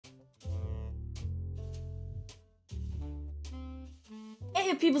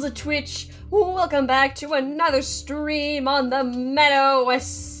Hey peoples of Twitch, welcome back to another stream on the Meadow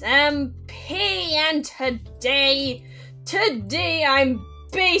SMP, and today I'm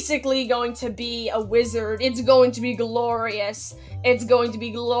basically going to be a wizard. It's going to be glorious. It's going to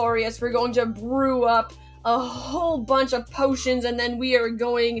be glorious. We're going to brew up a whole bunch of potions, and then we are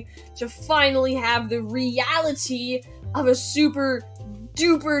going to finally have the reality of a super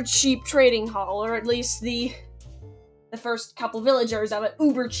duper cheap trading hall, or at least the first couple villagers of an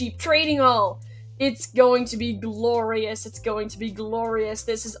uber cheap trading hall. It's going to be glorious. It's going to be glorious.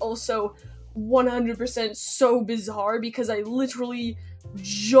 This is also 100% so bizarre because I literally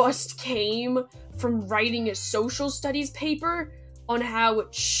just came from writing a social studies paper on how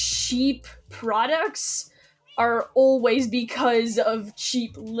cheap products are always because of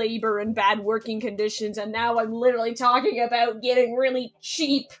cheap labor and bad working conditions, and now I'm literally talking about getting really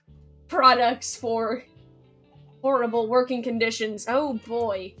cheap products for horrible working conditions. Oh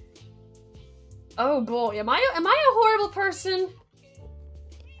boy. Oh boy. Am I a horrible person?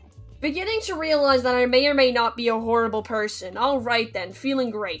 Beginning to realize that I may or may not be a horrible person. Alright then, feeling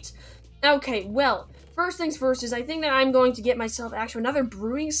great. Okay, well, first things first is I think that I'm going to get myself actually another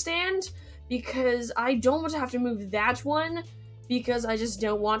brewing stand, because I don't want to have to move that one, because I just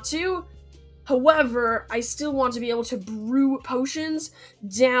don't want to. However, I still want to be able to brew potions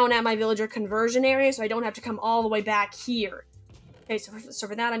down at my villager conversion area, so I don't have to come all the way back here. Okay, so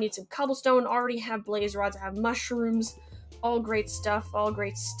for that I need some cobblestone, already have blaze rods, I have mushrooms, all great stuff, all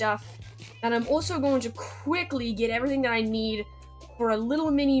great stuff. And I'm also going to quickly get everything that I need for a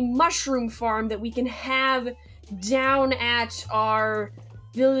little mini mushroom farm that we can have down at our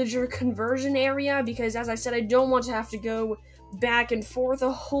villager conversion area, because as I said, I don't want to have to go back and forth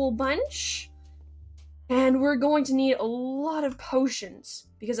a whole bunch. And we're going to need a lot of potions,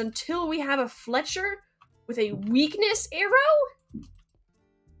 because until we have a Fletcher with a weakness arrow,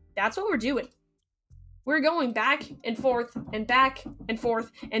 that's what we're doing. We're going back and forth and back and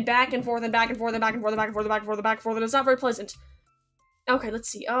forth and back and forth and back and forth and back and forth and back and forth and back and forth and back and forth, and it's not very pleasant. Okay, let's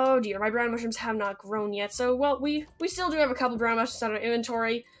see. Oh dear, my brown mushrooms have not grown yet, so, well, we still do have a couple brown mushrooms on our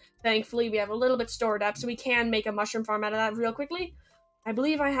inventory. Thankfully, we have a little bit stored up, so we can make a mushroom farm out of that real quickly. I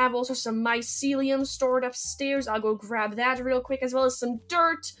believe I have also some mycelium stored upstairs. I'll go grab that real quick, as well as some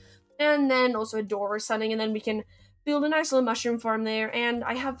dirt, and then also a door or something, and then we can build a nice little mushroom farm there. And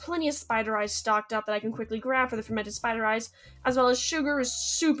I have plenty of spider eyes stocked up that I can quickly grab for the fermented spider eyes, as well as sugar is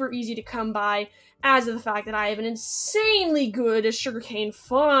super easy to come by, as of the fact that I have an insanely good sugarcane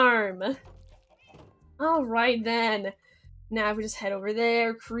farm. Alright then. Now if we just head over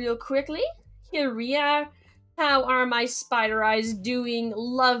there real quickly. Here we are. How are my spider eyes doing?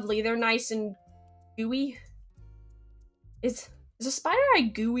 Lovely. They're nice and gooey. Is a spider eye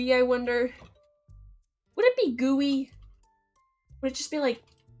gooey, I wonder? Would it be gooey? Would it just be, like,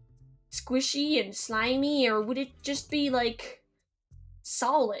 squishy and slimy? Or would it just be, like,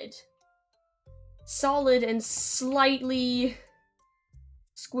 solid? Solid and slightly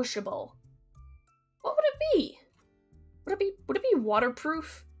squishable. What would it be? Would it be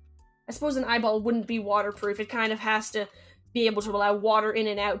waterproof? I suppose an eyeball wouldn't be waterproof. It kind of has to be able to allow water in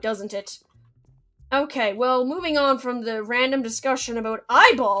and out, doesn't it? Okay, well, moving on from the random discussion about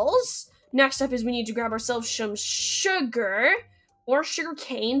eyeballs, next up is we need to grab ourselves some sugar, or sugar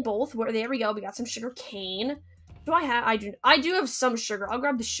cane, both. There we go, we got some sugar cane. I do have some sugar. I'll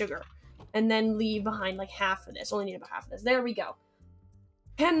grab the sugar, and then leave behind, like, half of this. Only need about half of this. There we go.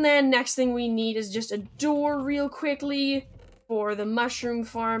 And then next thing we need is just a door real quickly for the mushroom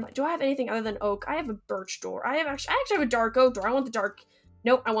farm. Do I have anything other than oak? I have a birch door. I actually have a dark oak door. I want the dark...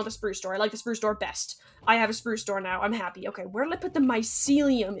 Nope, I want the spruce door. I like the spruce door best. I have a spruce door now. I'm happy. Okay, where did I put the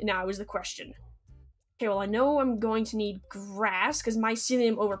mycelium now is the question. Okay, well, I know I'm going to need grass, because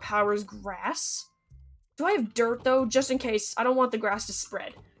mycelium overpowers grass. Do I have dirt, though? Just in case. I don't want the grass to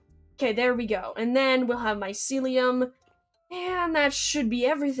spread. Okay, there we go. And then we'll have mycelium. And that should be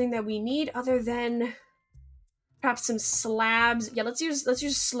everything that we need, other than perhaps some slabs. Yeah, let's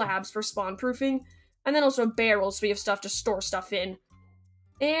use slabs for spawn proofing, and then also barrels so we have stuff to store stuff in.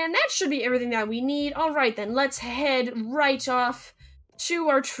 And that should be everything that we need. Alright then, let's head right off to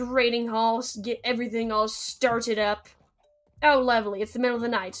our trading halls, get everything all started up. Oh, lovely, it's the middle of the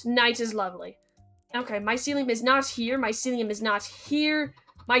night. Night is lovely. Okay, mycelium is not here, mycelium is not here,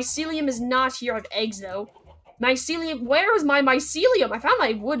 mycelium is not here. I have eggs, though. Mycelium, where is my mycelium? I found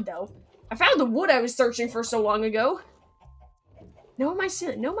my wood, though. I found the wood I was searching for so long ago. No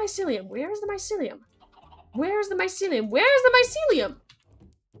mycelium, no mycelium. Where's the mycelium? Where's the mycelium? Where's the mycelium?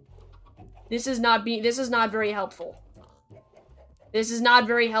 This is not very helpful. This is not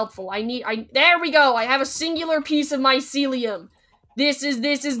very helpful. There we go! I have a singular piece of mycelium. This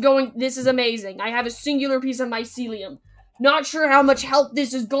is amazing. I have a singular piece of mycelium. Not sure how much help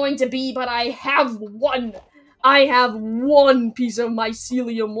this is going to be, but I have one. I have one piece of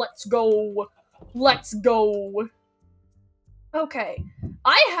mycelium. Let's go. Let's go. Okay.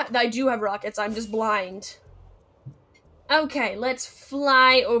 I do have rockets. I'm just blind. Okay, let's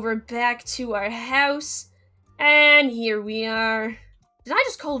fly over back to our house. And here we are. Did I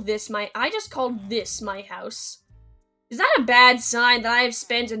just call this I just called this my house. Is that a bad sign that I have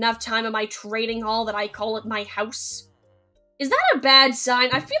spent enough time at my trading hall that I call it my house? Is that a bad sign?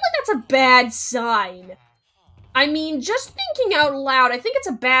 I feel like that's a bad sign. I mean, just thinking out loud, I think it's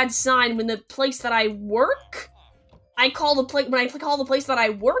a bad sign when the place that I work, when I call the place that I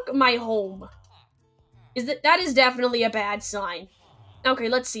work my home. That is definitely a bad sign. Okay,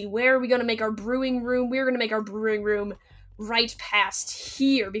 let's see. Where are we gonna make our brewing room? We're gonna make our brewing room right past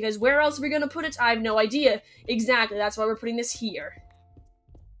here, because where else are we gonna put it? I have no idea. Exactly, that's why we're putting this here.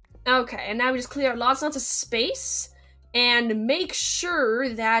 Okay, and now we just clear out lots and lots of space, and make sure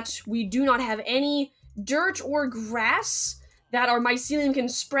that we do not have any dirt or grass that our mycelium can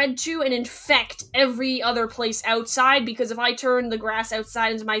spread to and infect every other place outside, because if I turn the grass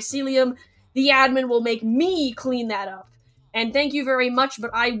outside into mycelium, the admin will make me clean that up. And thank you very much,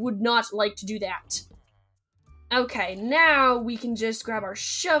 but I would not like to do that. Okay, now we can just grab our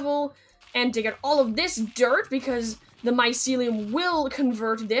shovel and dig out all of this dirt, because the mycelium will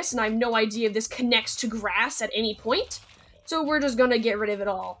convert this, and I have no idea if this connects to grass at any point. So we're just gonna get rid of it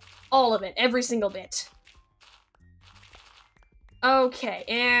all. All of it, every single bit. Okay,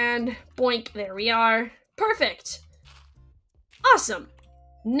 and boink, there we are. Perfect. Awesome.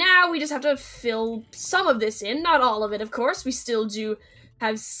 Now we just have to fill some of this in, not all of it, of course. We still do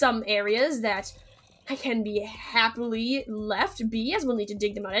have some areas that can be happily left be, as we'll need to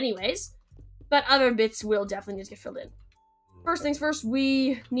dig them out anyways. But other bits will definitely need to get filled in. First things first,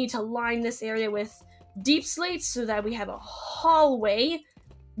 we need to line this area with deep slates so that we have a hallway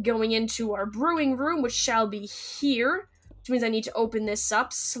going into our brewing room, which shall be here. Which means I need to open this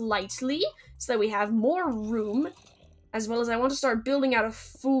up slightly so that we have more room. As well as I want to start building out a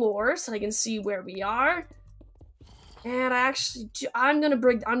floor so I can see where we are. And I'm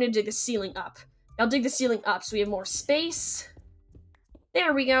gonna dig the ceiling up. I'll dig the ceiling up so we have more space.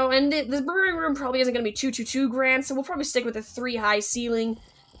 There we go. And the brewing room probably isn't gonna be too grand, so we'll probably stick with a 3-high ceiling.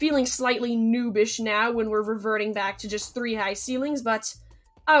 Feeling slightly noobish now when we're reverting back to just 3-high ceilings, but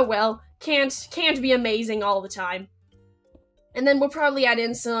oh well, can't be amazing all the time. And then we'll probably add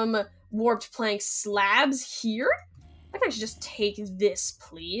in some warped plank slabs here. I can actually just take this,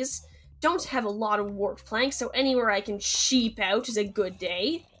 please. Don't have a lot of warped planks, so anywhere I can cheap out is a good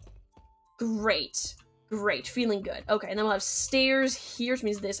day. Great. Great. Feeling good. Okay, and then we'll have stairs here, which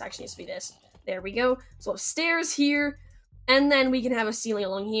means this actually needs to be this. There we go. So we'll have stairs here, and then we can have a ceiling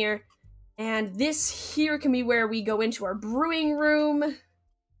along here. And this here can be where we go into our brewing room.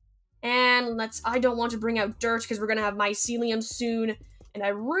 And I don't want to bring out dirt because we're going to have mycelium soon. And I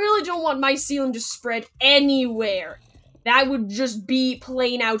really don't want mycelium to spread anywhere. That would just be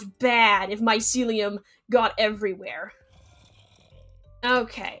plain out bad if mycelium got everywhere.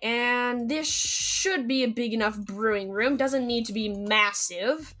 Okay, and this should be a big enough brewing room. Doesn't need to be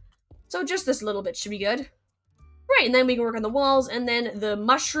massive. So just this little bit should be good. Right, and then we can work on the walls, and then the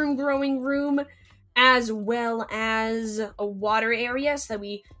mushroom growing room, as well as a water area so that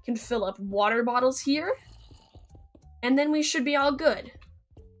we can fill up water bottles here. And then we should be all good.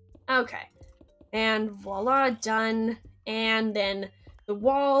 Okay. And voila, done. And then the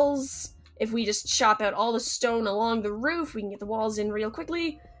walls, if we just chop out all the stone along the roof, we can get the walls in real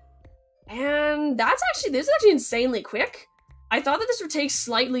quickly. And this is actually insanely quick. I thought that this would take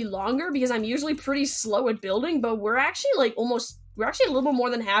slightly longer because I'm usually pretty slow at building, but we're actually a little bit more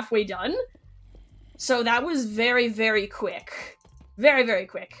than halfway done. So that was very, very quick. Very, very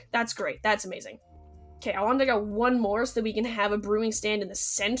quick. That's great. That's amazing. Okay, I want to go one more so that we can have a brewing stand in the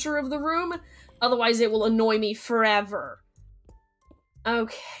center of the room. Otherwise, it will annoy me forever.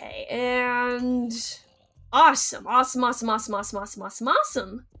 Okay, and awesome. Awesome, awesome, awesome, awesome, awesome, awesome,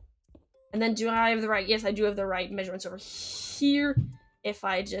 awesome. And then do I have the right? Yes, I do have the right measurements over here. If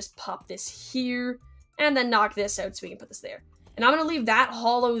I just pop this here and then knock this out so we can put this there. And I'm going to leave that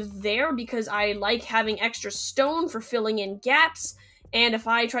hollow there because I like having extra stone for filling in gaps. And if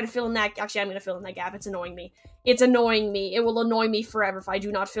I try to fill in that, actually I'm going to fill in that gap. It's annoying me. It's annoying me. It will annoy me forever if I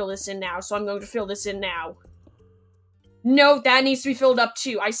do not fill this in now. So I'm going to fill this in now. No, that needs to be filled up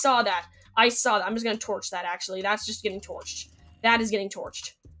too. I saw that. I saw that. I'm just going to torch that actually. That's just getting torched. That is getting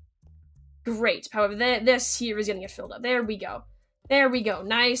torched. Great. However, this here is going to get filled up. There we go. There we go.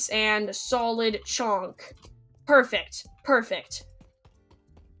 Nice and solid chunk. Perfect. Perfect.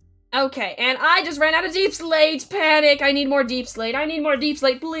 Okay, and I just ran out of deep slate. Panic. I need more deep slate. I need more deep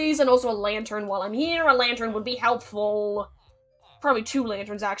slate, please. And also a lantern while I'm here. A lantern would be helpful. Probably 2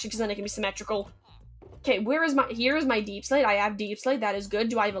 lanterns, actually, because then it can be symmetrical. Okay, here is my deep slate. I have deep slate. That is good.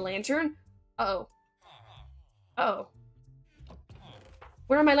 Do I have a lantern? Uh-oh. Uh-oh.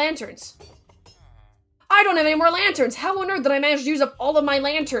 Where are my lanterns? I don't have any more lanterns. How on earth did I manage to use up all of my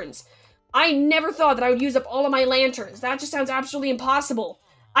lanterns? I never thought that I would use up all of my lanterns. That just sounds absolutely impossible.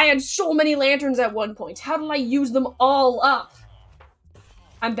 I had so many lanterns at one point. How did I use them all up?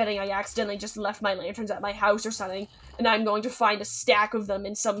 I'm betting I accidentally just left my lanterns at my house or something, and I'm going to find a stack of them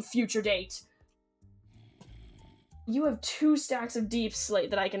in some future date. You have 2 stacks of deep slate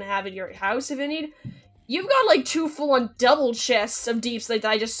that I can have in your house if I need. You've got like 2 full-on double chests of deep slate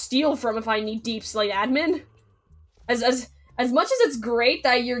that I just steal from if I need deep slate admin. As much as it's great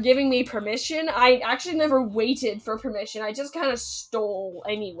that you're giving me permission, I actually never waited for permission. I just kind of stole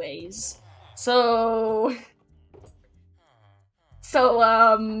anyways. So,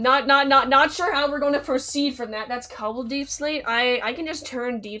 not sure how we're going to proceed from that. That's cobbled deep slate. I can just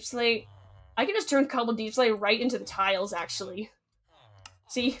turn deep slate. I can just turn cobbled deep slate right into the tiles, actually.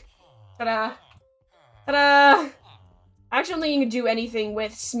 See? Ta-da. Ta-da! I actually don't think you can do anything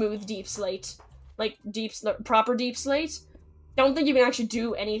with smooth deep slate. Like, proper deep slate. Don't think you can actually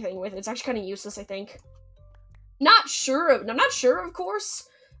do anything with it. It's actually kind of useless, I think. I'm not sure, of course.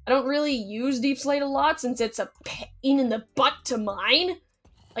 I don't really use deep slate a lot since it's a pain in the butt to mine.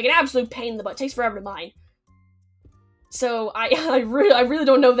 Like, an absolute pain in the butt. It takes forever to mine. So, I really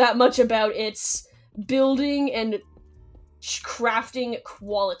don't know that much about its building and crafting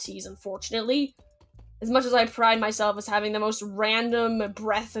qualities, unfortunately. As much as I pride myself as having the most random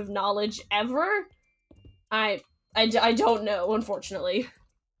breadth of knowledge ever, I don't know, unfortunately.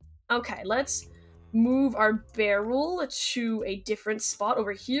 Okay, let's move our barrel to a different spot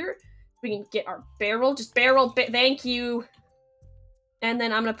over here. We can get our barrel. Just barrel, thank you. And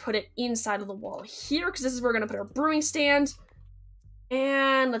then I'm gonna put it inside of the wall here, because this is where we're gonna put our brewing stand.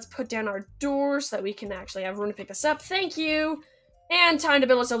 And let's put down our door so that we can actually have room to pick this up. Thank you. And time to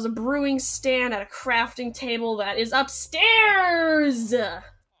build ourselves a brewing stand at a crafting table that is upstairs!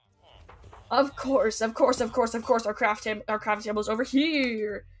 Of course, our crafting table is over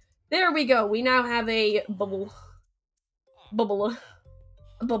here. There we go. We now have a bubble. We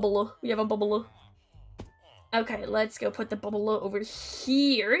have a bubble. Okay, let's go put the bubble over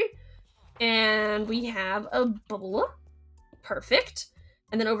here. And we have a bubble. Perfect.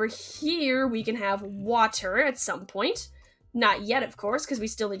 And then over here, we can have water at some point. Not yet, of course, because we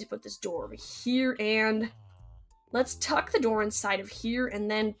still need to put this door over here. And let's tuck the door inside of here and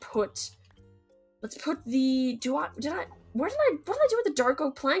then let's put the, what did I do with the dark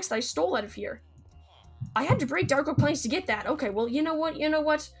oak planks that I stole out of here? I had to break dark oak planks to get that. Okay, well, you know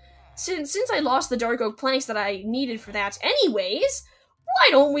what? Since I lost the dark oak planks that I needed for that anyways, why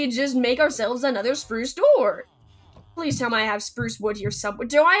don't we just make ourselves another spruce door? Please tell me I have spruce wood here somewhere.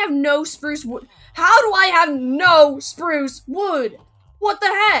 Do I have no spruce wood? How do I have no spruce wood? What the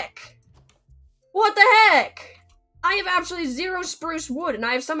heck? What the heck? I have absolutely 0 spruce wood, and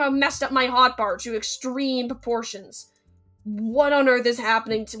I have somehow messed up my hotbar to extreme proportions. What on earth is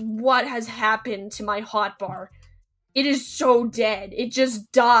happening what has happened to my hotbar? It is so dead. It just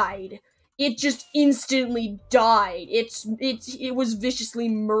died. It just instantly died. It was viciously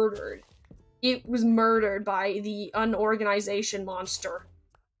murdered. It was murdered by the unorganization monster.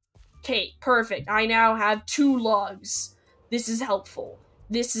 Okay, perfect. I now have 2 logs. This is helpful.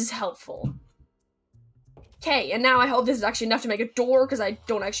 This is helpful. Okay, and now I hope this is actually enough to make a door, because I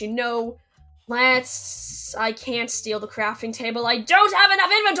don't actually know. I can't steal the crafting table. I don't have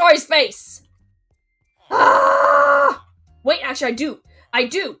enough inventory space! Ah! Wait, actually, I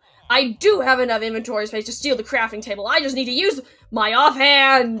do have enough inventory space to steal the crafting table. I just need to use my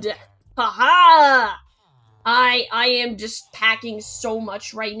offhand! Haha! I am just packing so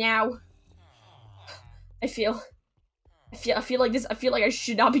much right now. I feel like this. I feel like I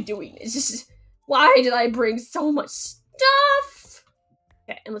should not be doing this. Just, why did I bring so much stuff?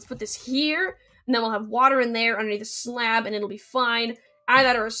 Okay, and let's put this here, and then we'll have water in there underneath the slab, and it'll be fine. Either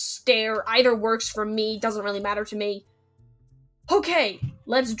that or a stair. Either works for me. Doesn't really matter to me. Okay,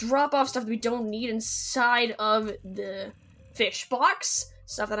 let's drop off stuff that we don't need inside of the fish box.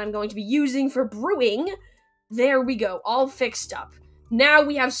 Stuff that I'm going to be using for brewing. There we go, all fixed up. Now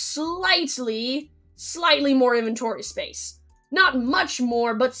we have slightly more inventory space. Not much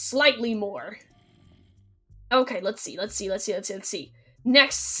more, but slightly more. Okay, let's see.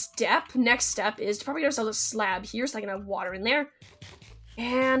 Next step is to probably get ourselves a slab here so I can have water in there.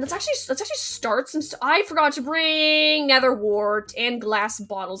 And let's actually start some stuff. I forgot to bring nether wart and glass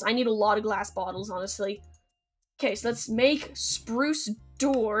bottles. I need a lot of glass bottles, honestly. Okay, so let's make spruce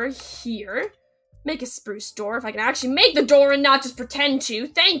door here. Make a spruce door, if I can actually make the door and not just pretend to.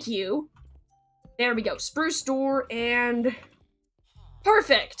 Thank you. There we go. Spruce door and...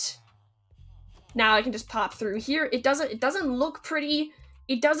 Perfect! Now I can just pop through here. It doesn't look pretty.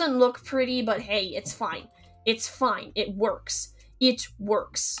 It doesn't look pretty, but hey, it's fine. It's fine. It works. It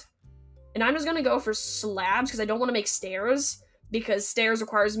works. And I'm just gonna go for slabs, because I don't want to make stairs, because stairs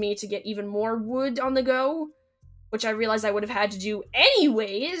requires me to get even more wood on the go, which I realized I would have had to do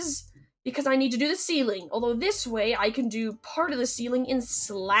anyways, because I need to do the ceiling. Although this way, I can do part of the ceiling in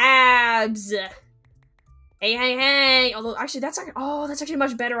slabs. Hey, hey, hey! Although, actually, that's actually a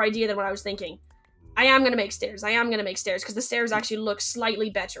much better idea than what I was thinking. I am gonna make stairs. I am gonna make stairs, because the stairs actually look slightly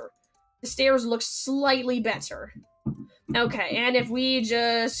better. The stairs look slightly better. Okay, and if we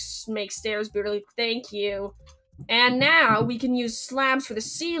just make stairs brutally, thank you. And now we can use slabs for the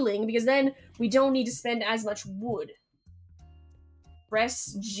ceiling, because then we don't need to spend as much wood.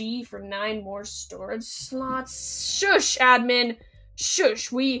 Press G for 9 more storage slots. Shush, admin!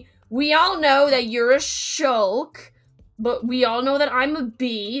 Shush, we all know that you're a shulk, but we all know that I'm a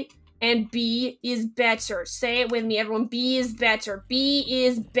bee, and B is better. Say it with me, everyone. B is better. B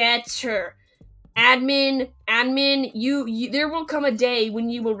is better. Admin, there will come a day when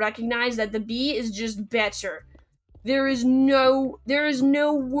you will recognize that the bee is just better. There is no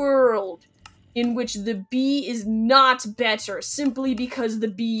world in which the bee is not better simply because the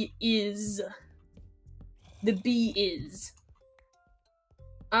bee is. The bee is.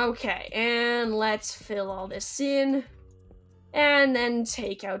 Okay, and let's fill all this in. And then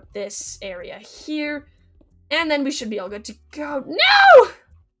take out this area here. And then we should be all good to go. No!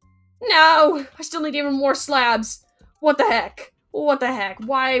 No! I still need even more slabs. What the heck? What the heck?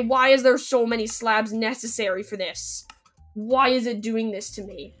 Why is there so many slabs necessary for this? Why is it doing this to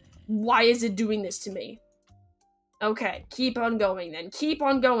me? Why is it doing this to me? Okay, keep on going then. Keep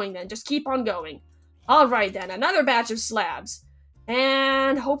on going then. Just keep on going. Alright then, another batch of slabs.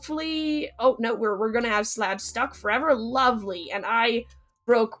 And hopefully... Oh, no, we're gonna have slabs stuck forever. Lovely. And I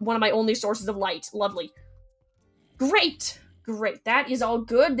broke one of my only sources of light. Lovely. Great! Great. That is all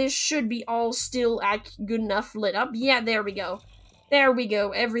good. This should be all still good enough lit up. Yeah, there we go. There we go.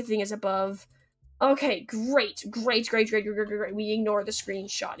 Everything is above. Okay, great. Great. We ignore the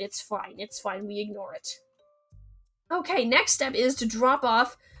screenshot. It's fine. It's fine. We ignore it. Okay, next step is to drop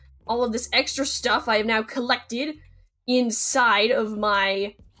off all of this extra stuff I have now collected inside of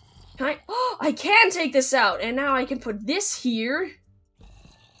my... I can take this out, and now I can put this here.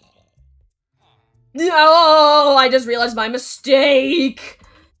 Oh, I just realized my mistake.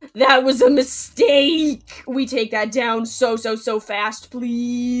 That was a mistake. We take that down so fast,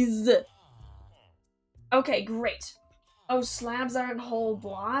 please. Okay, great. Oh, slabs aren't whole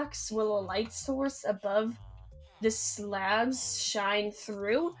blocks. Will a light source above the slabs shine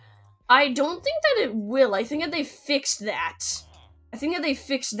through? I don't think that it will. I think that they fixed that. I think that they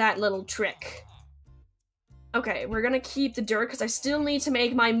fixed that little trick. Okay, we're gonna keep the dirt because I still need to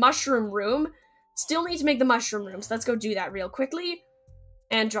make my mushroom room. Still need to make the mushroom room, so let's go do that real quickly.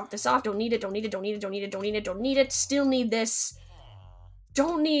 And drop this off. Don't need it. Still need this.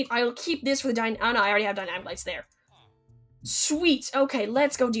 I'll keep this for the dynamite. Oh no, I already have dynamite lights there. Sweet. Okay,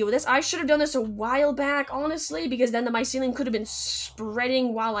 let's go deal with this. I should have done this a while back, honestly, because then the mycelium could have been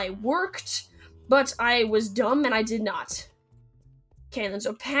spreading while I worked. But I was dumb and I did not. Okay, and then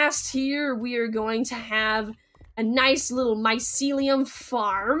so past here, we are going to have a nice little mycelium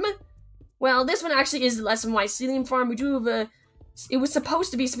farm. Well, this one actually is less of a mycelium farm. We do have it was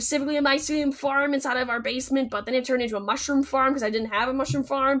supposed to be specifically a mycelium farm inside of our basement, but then it turned into a mushroom farm because I didn't have a mushroom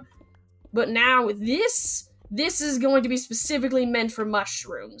farm. But now with this is going to be specifically meant for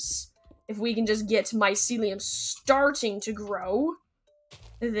mushrooms. If we can just get mycelium starting to grow.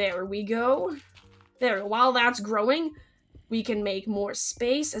 There we go. There, while that's growing, we can make more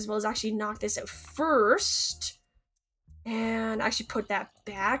space, as well as actually knock this out first. And actually put that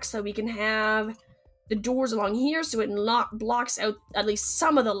back so we can have the doors along here so it blocks out at least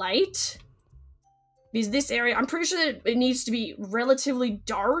some of the light. Because this area, I'm pretty sure that it needs to be relatively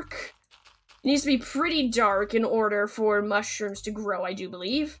dark. It needs to be pretty dark in order for mushrooms to grow, I do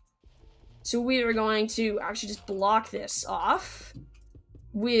believe. So we are going to actually just block this off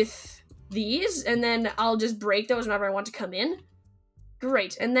with these, and then I'll just break those whenever I want to come in.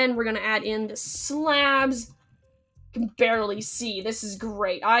 Great, and then we're gonna add in the slabs. Can barely see. This is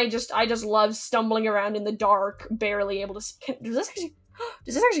great. I just love stumbling around in the dark, barely able to see. Does this actually...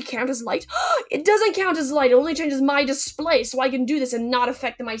 Does this actually count as light? It doesn't count as light. It only changes my display, so I can do this and not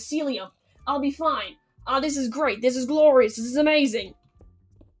affect the mycelium. I'll be fine. This is great. This is glorious. This is amazing.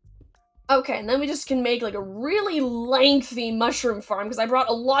 Okay, and then we just can make, like, a really lengthy mushroom farm, because I brought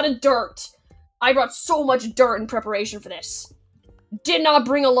a lot of dirt. I brought so much dirt in preparation for this. Did not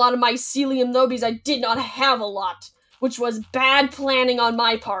bring a lot of mycelium, though, because I did not have a lot, which was bad planning on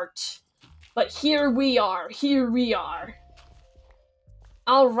my part. But here we are. Here we are.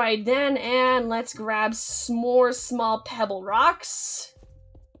 Alright then, and let's grab some more small pebble rocks.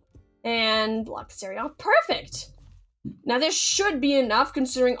 And block this area off. Perfect! Now this should be enough,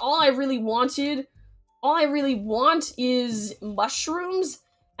 considering all I really want is mushrooms,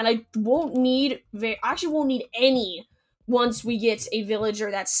 and I won't need, actually won't need any once we get a villager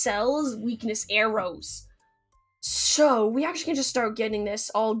that sells weakness arrows. So, we actually can just start getting this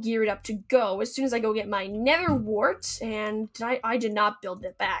all geared up to go as soon as I go get my nether wart, and I did not build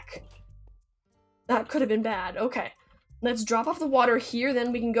it back. That could have been bad. Okay. Let's drop off the water here,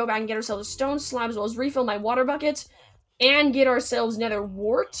 then we can go back and get ourselves a stone slab, as well as refill my water bucket, and get ourselves nether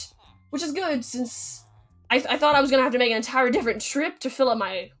wart, which is good, since I thought I was gonna have to make an entire different trip to fill up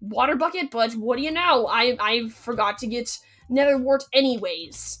my water bucket, but what do you know? I forgot to get nether wart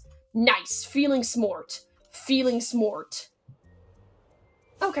anyways. Nice. Feeling smart. Feeling smart.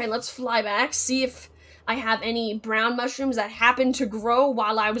 Okay, let's fly back, see if I have any brown mushrooms that happened to grow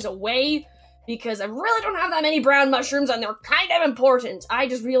while I was away, because I really don't have that many brown mushrooms, and they're kind of important. I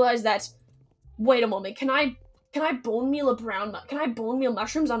just realized that, wait a moment, can I bone meal can I bone meal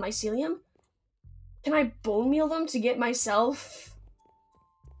mushrooms on mycelium? Can I bone meal them to get myself?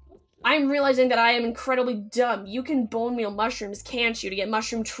 I'm realizing that I am incredibly dumb. You can bone meal mushrooms, can't you, to get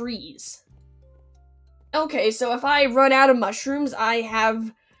mushroom trees? Okay, so if I run out of mushrooms, I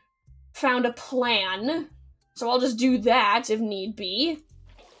have found a plan. So I'll just do that if need be.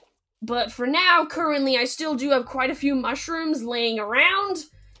 But for now, currently, I still do have quite a few mushrooms laying around.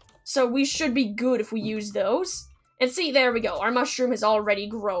 So we should be good if we use those. And see, there we go. Our mushroom has already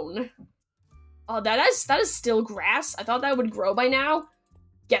grown. Oh, that is still grass. I thought that would grow by now.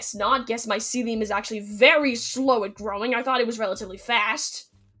 Guess not. Guess mycelium is actually very slow at growing. I thought it was relatively fast.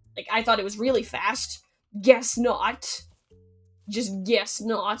 Like, I thought it was really fast. Guess not. Just guess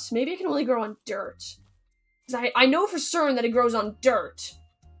not. Maybe it can only grow on dirt. Because I know for certain that it grows on dirt.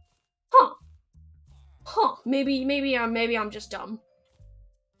 Huh. Huh. Maybe I'm just dumb.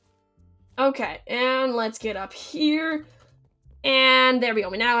 Okay, and let's get up here. And there we go.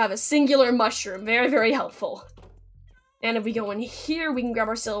 We now have a singular mushroom. Very, very helpful. And if we go in here, we can grab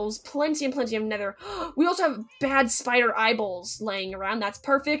ourselves plenty and plenty of nether. We also have bad spider eyeballs laying around. That's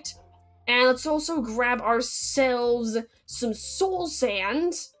perfect. And let's also grab ourselves some soul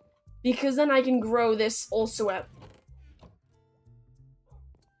sand, because then I can grow this also at...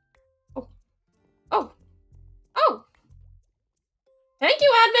 Oh. Oh. Oh. Thank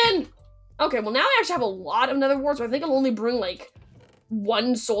you, admin! Okay, well now I actually have a lot of nether warts, so I think I'll only bring, like,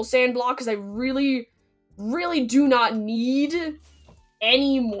 one soul sand block, because I really do not need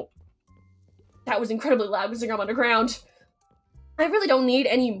any more. That was incredibly loud, considering I'm underground. I really don't need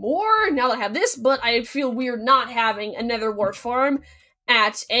any more now that I have this, but I feel weird not having a nether wart farm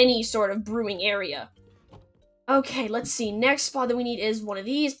at any sort of brewing area. Okay, let's see. Next spot that we need is one of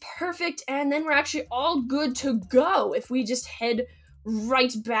these. Perfect. And then we're actually all good to go if we just head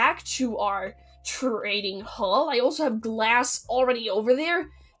right back to our trading hall. I also have glass already over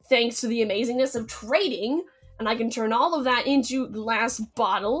there, thanks to the amazingness of trading. And I can turn all of that into glass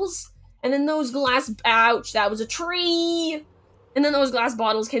bottles. And then those glass... Ouch, that was a tree! And then those glass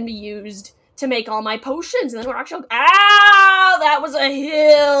bottles can be used to make all my potions. And then we're actually... Ow! That was a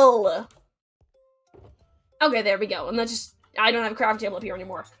hill! Okay, there we go. And that's just... I don't have a crafting table up here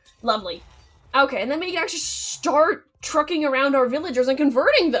anymore. Lovely. Okay, and then we can actually start trucking around our villagers and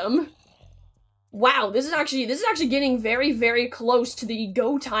converting them. Wow, this is actually getting very, very close to the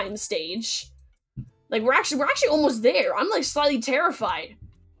go time stage. Like, we're actually almost there. I'm, like, slightly terrified.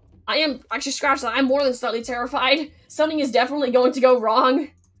 I am... Actually, scratch that. I'm more than slightly terrified. Something is definitely going to go wrong.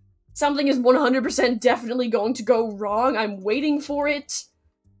 Something is 100% definitely going to go wrong. I'm waiting for it.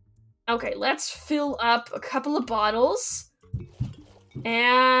 Okay, let's fill up a couple of bottles.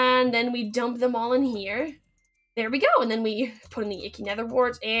 And then we dump them all in here. There we go. And then we put in the icky nether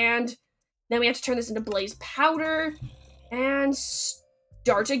wart. And then we have to turn this into blaze powder. And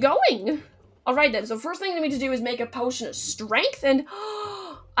start it going. Alright then, so first thing we need to do is make a potion of strength. And...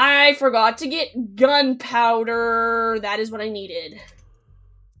 I forgot to get gunpowder. That is what I needed.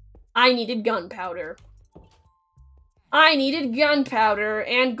 I needed gunpowder. I needed gunpowder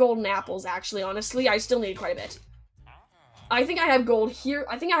and golden apples, actually, honestly. I still needed quite a bit. I think I have gold here.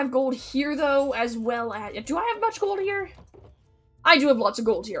 I think I have gold here, though, as well as... Do I have much gold here? I do have lots of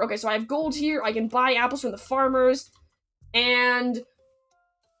gold here. Okay, so I have gold here. I can buy apples from the farmers. And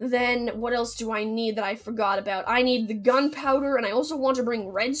then what else do I need that I forgot about? I need the gunpowder, and I also want to bring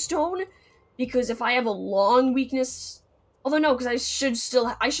redstone, because if I have a long weakness... Although, no, because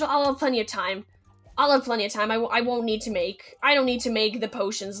I'll have plenty of time. I'll have plenty of time. I won't need to make... I don't need to make the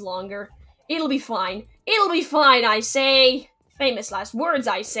potions longer. It'll be fine. It'll be fine, I say. Famous last words,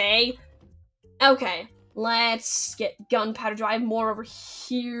 I say. Okay, let's get gunpowder. Do I have more over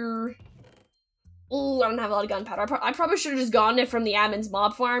here? Ooh, I don't have a lot of gunpowder. I probably should have just gotten it from the admin's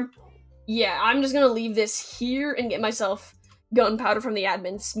mob farm. Yeah, I'm just gonna leave this here and get myself gunpowder from the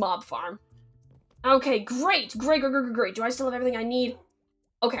admin's mob farm. Okay, great. Great. Do I still have everything I need?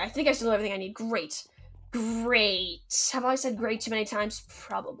 Okay, I think I still have everything I need. Great. Great. Have I said great too many times?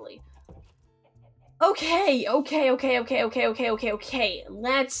 Probably. Okay.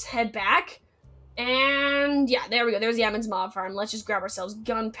 Let's head back. And yeah, there we go. There's the admin's mob farm. Let's just grab ourselves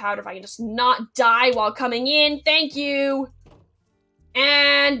gunpowder if I can just not die while coming in. Thank you.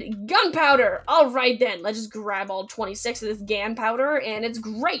 And gunpowder. All right then. Let's just grab all 26 of this gunpowder, and it's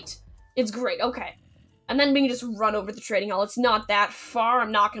great. It's great. Okay. And then we can just run over the trading hall. It's not that far.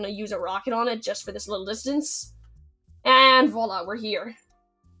 I'm not going to use a rocket on it just for this little distance. And voila, we're here.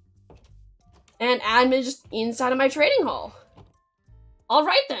 And admin is just inside of my trading hall. All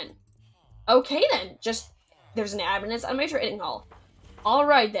right then. Okay then. There's an admin inside my trading hall. All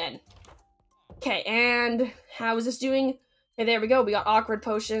right then. Okay, and how is this doing? Okay, there we go. We got awkward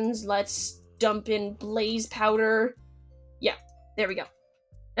potions. Let's dump in blaze powder. Yeah, there we go.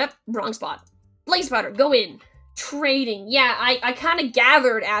 Yep, wrong spot. Blaze powder, go in. Trading. Yeah, I kind of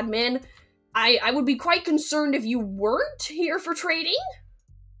gathered, admin. I would be quite concerned if you weren't here for trading.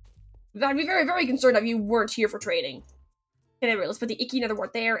 I'd be very, very concerned if you weren't here for trading. Okay, there we go. Let's put the icky nether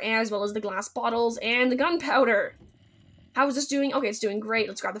wart there, as well as the glass bottles and the gunpowder. How is this doing? Okay, it's doing great.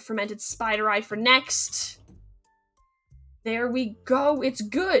 Let's grab the fermented spider eye for next. There we go. It's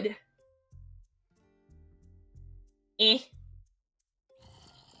good.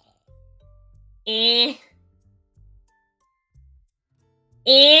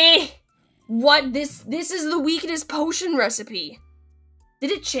 What? This is the weakness potion recipe.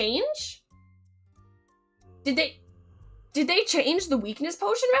 Did it change? Did they change the weakness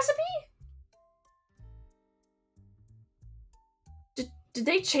potion recipe? Did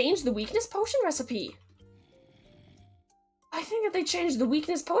they change the weakness potion recipe? I think that they changed the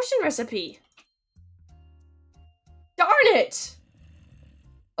weakness potion recipe. Darn it!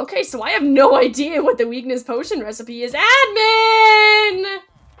 Okay, so I have no idea what the weakness potion recipe is. Admin!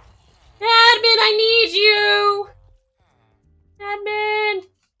 Admin, I need you! Admin!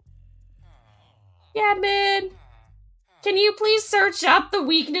 Admin! Can you please search up the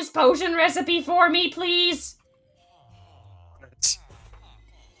weakness potion recipe for me, please?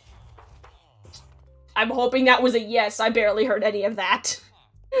 I'm hoping that was a yes. I barely heard any of that.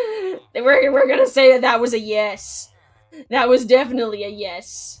 We're gonna say that was a yes. That was definitely a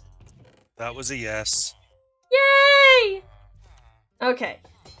yes. That was a yes. Yay! Okay.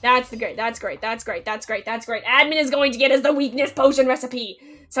 That's great. Admin is going to get us the weakness potion recipe.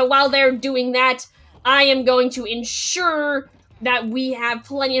 So while they're doing that, I am going to ensure that we have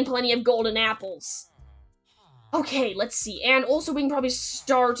plenty and plenty of golden apples. Okay, let's see. And also we can probably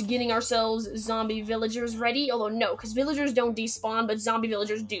start getting ourselves zombie villagers ready. Although no, because villagers don't despawn, but zombie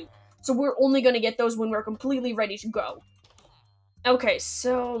villagers do. So we're only going to get those when we're completely ready to go. Okay,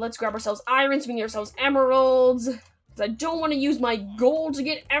 so let's grab ourselves iron so we can get ourselves emeralds. Because I don't want to use my gold to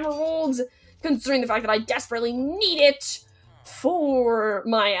get emeralds, considering the fact that I desperately need it for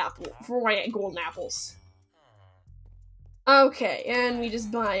my golden apples. Okay, and we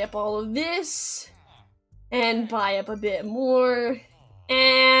just buy up all of this. And buy up a bit more.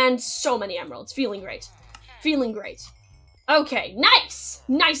 And so many emeralds. Feeling great. Feeling great. Okay, nice!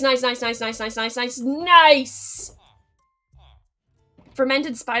 Nice.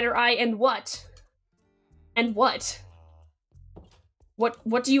 Fermented spider eye and what? And what?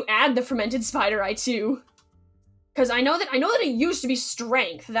 What do you add the fermented spider eye to? Because I know that it used to be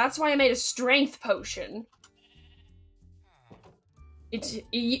strength. That's why I made a strength potion. It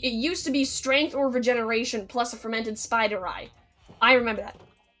used to be strength or regeneration plus a fermented spider eye. I remember that.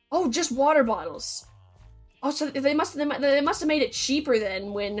 Oh, just water bottles. Oh, so they must have made it cheaper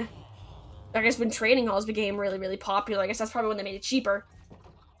then when, I guess, when trading halls became really, really popular. I guess that's probably when they made it cheaper.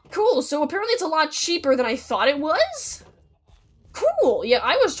 Cool, so apparently it's a lot cheaper than I thought it was? Cool, yeah,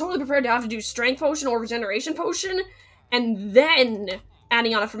 I was totally prepared to have to do strength potion or regeneration potion, and then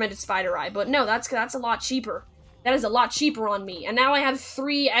adding on a fermented spider eye, but no, that's a lot cheaper. That is a lot cheaper on me. And now I have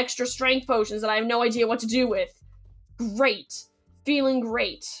 3 extra strength potions that I have no idea what to do with. Great. Feeling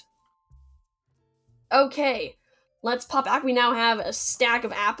great. Okay. Let's pop back. We now have a stack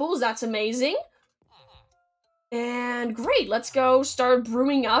of apples. That's amazing. And great. Let's go start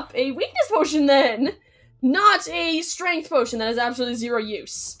brewing up a weakness potion then. Not a strength potion. That is absolutely 0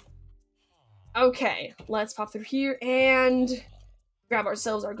 use. Okay. Let's pop through here and grab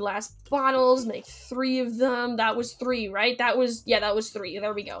ourselves our glass bottles. Make 3 of them. That was 3, right? Yeah, that was 3.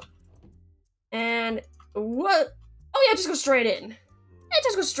 There we go. And what? Oh yeah, just go straight in.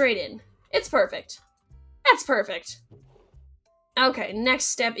 Just go straight in. It's perfect. That's perfect. Okay, next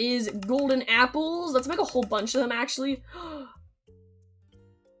step is golden apples. Let's make a whole bunch of them, actually.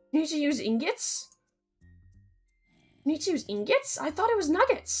 Need to use ingots? Need to use ingots? I thought it was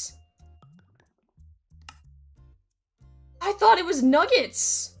nuggets. I thought it was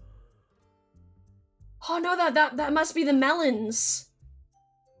nuggets. Oh no, that must be the melons.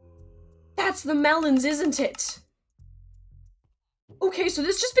 That's the melons, isn't it? Okay, so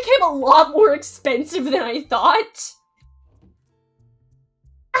this just became a lot more expensive than I thought.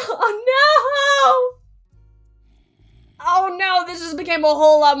 Oh no! Oh no, this just became a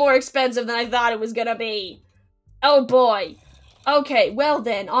whole lot more expensive than I thought it was gonna be. Oh boy. Okay, well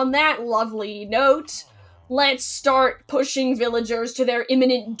then, on that lovely note, let's start pushing villagers to their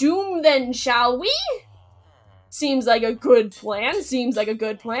imminent doom then, shall we? Seems like a good plan. Seems like a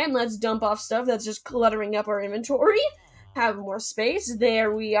good plan. Let's dump off stuff that's just cluttering up our inventory. Have more space.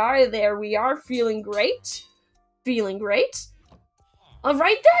 There we are. There we are. Feeling great. Feeling great.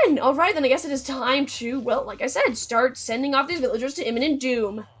 Alright then. Alright then. I guess it is time to, well, like I said, start sending off these villagers to imminent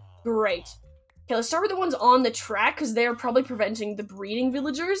doom. Great. Okay, let's start with the ones on the track, because they're probably preventing the breeding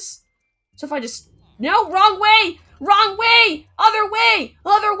villagers. So if I just... No! Wrong way! Wrong way! Other way!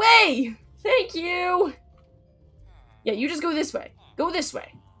 Other way! Thank you! Yeah, you just go this way. Go this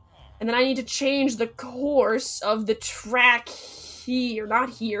way. And then I need to change the course of the track here.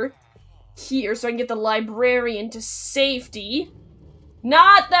 Not here. Here, so I can get the librarian to safety.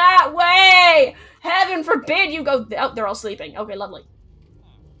 Not that way! Heaven forbid you go... Oh, they're all sleeping. Okay, lovely.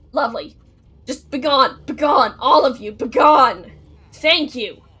 Lovely. Just begone. Begone. All of you. Begone. Thank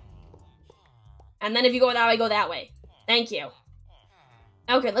you. And then if you go that way, go that way. Thank you.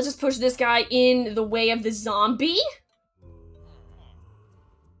 Okay, let's just push this guy in the way of the zombie.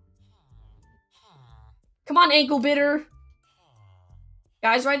 Come on, ankle bitter.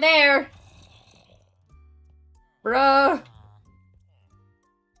 Guy's right there. Bruh.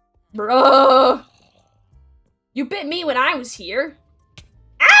 Bruh. You bit me when I was here.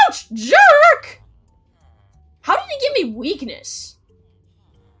 Ouch! Jerk! How did he give me weakness?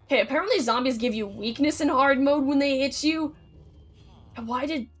 Okay, apparently zombies give you weakness in hard mode when they hit you. Why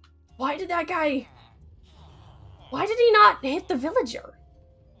did that guy... Why did he not hit the villager?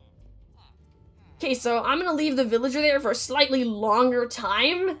 Okay, so I'm gonna leave the villager there for a slightly longer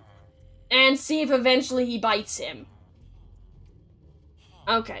time and see if eventually he bites him.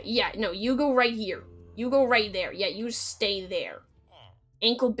 Okay, yeah, no, you go right here. You go right there. Yeah, you stay there.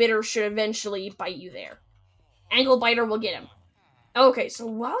 Ankle bitter should eventually bite you there. Ankle biter will get him. Okay, so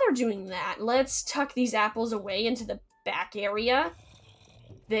while they're doing that, let's tuck these apples away into the back area.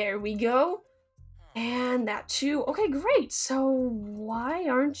 There we go. And that too. Okay, great. So why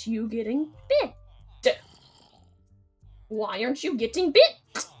aren't you getting bit? Why aren't you getting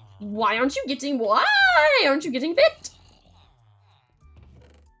bit? Why aren't you getting bit?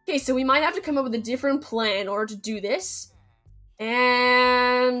 Okay, so we might have to come up with a different plan in order to do this.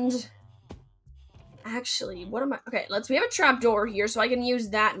 And actually, what am I? Okay, we have a trapdoor here, so I can use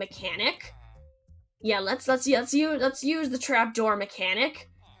that mechanic. Yeah, let's use the trapdoor mechanic.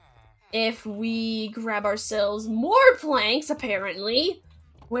 If we grab ourselves more planks, apparently.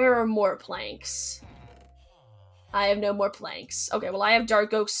 Where are more planks? I have no more planks. Okay, well I have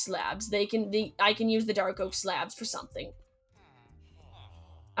dark oak slabs. I can use the dark oak slabs for something.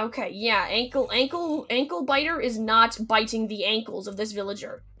 Okay, yeah, ankle biter is not biting the ankles of this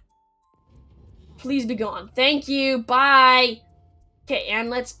villager. Please be gone. Thank you. Bye. Okay, and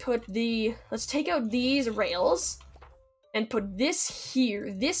let's take out these rails and put this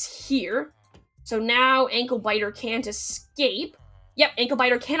here. So now ankle biter can't escape. Yep, ankle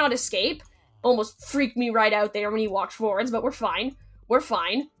biter cannot escape. Almost freaked me right out there when he walked forwards, but we're fine. We're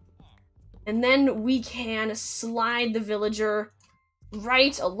fine. And then we can slide the villager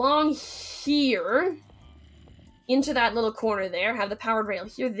right along here into that little corner there. Have the powered rail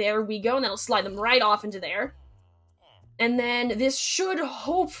here. There we go. And that'll slide them right off into there. And then this should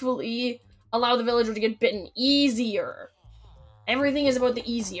hopefully allow the villager to get bitten easier. Everything is about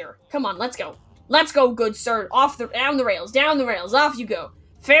the easier. Come on, let's go. Let's go, good sir. Down the rails, off you go.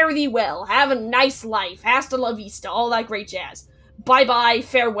 Fare thee well. Have a nice life. Hasta la vista. All that great jazz. Bye-bye.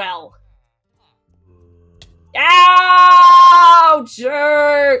 Farewell. Ow!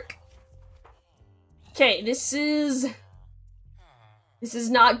 Jerk! Okay, this is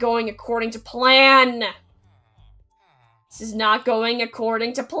not going according to plan. This is not going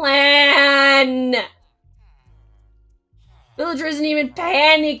according to plan. Villager isn't even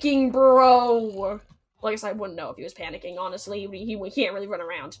panicking, bro. Well, I guess I wouldn't know if he was panicking, honestly. He can't really run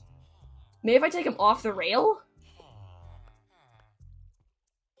around. Maybe if I take him off the rail?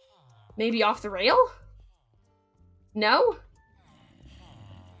 Maybe off the rail? No?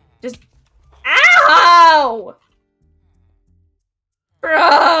 Just... Ow!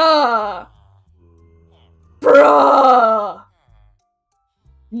 Bruh! Bruh!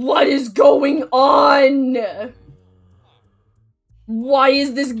 What is going on? Why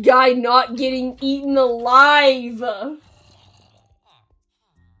is this guy not getting eaten alive?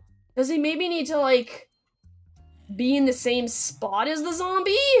 Does he maybe need to, like, be in the same spot as the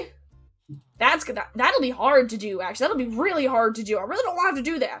zombie? That'll be hard to do, actually. That'll be really hard to do. I really don't want to have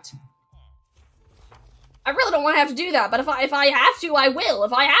to do that. I really don't want to have to do that, but if I have to, I will.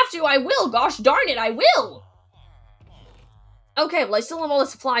 If I have to, I will. Gosh darn it, I will. Okay, well, I still have all the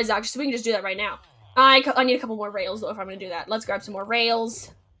supplies, actually, so we can just do that right now. I need a couple more rails, though, if I'm going to do that. Let's grab some more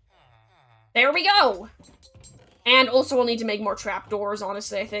rails. There we go. And also, we'll need to make more trapdoors,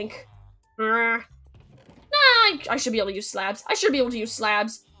 honestly, I think. Nah, I should be able to use slabs. I should be able to use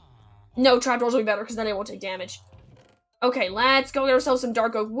slabs. No, trapdoors will be better, because then it won't take damage. Okay, let's go get ourselves some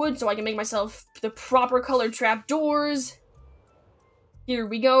dark oak wood, so I can make myself the proper colored trapdoors. Here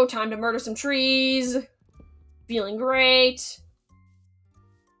we go. Time to murder some trees. Feeling great.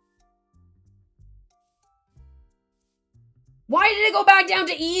 Why did it go back down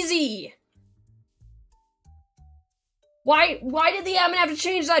to easy? Why did the admin have to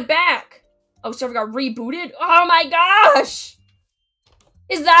change that back? Oh, server got rebooted? Oh my gosh!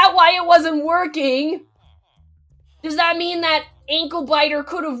 Is that why it wasn't working? Does that mean that Ankle Biter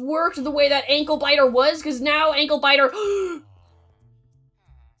could have worked the way that Ankle Biter was? Because now Ankle Biter...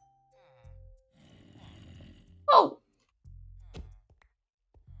 Oh.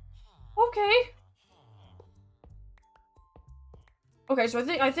 Okay. Okay, so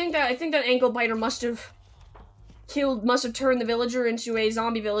I think that Ankle Biter must have turned the villager into a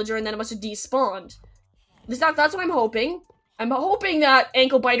zombie villager, and then it must have despawned. That's what I'm hoping. I'm hoping that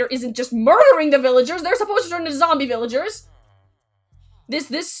Ankle Biter isn't just murdering the villagers. They're supposed to turn into zombie villagers.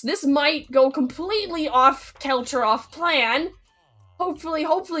 This might go completely off kilter, off plan.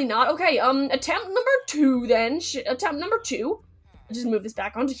 Hopefully not. Okay, attempt number 2 then. Attempt number 2. Let's just move this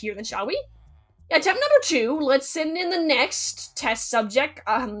back onto here then, shall we? Yeah, attempt number 2. Let's send in the next test subject.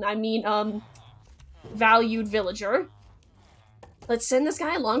 Valued villager. Let's send this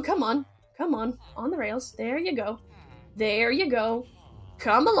guy along. Come on. Come on. On the rails. There you go. There you go.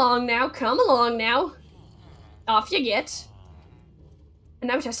 Come along now. Come along now. Off you get. And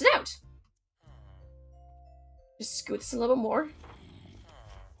now we test it out. Just scoot this a little bit more.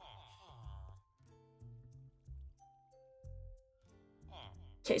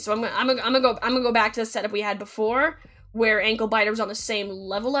 Okay, so I'm gonna go back to the setup we had before, where Ankle Biter was on the same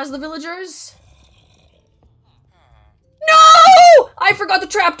level as the villagers. No! I forgot the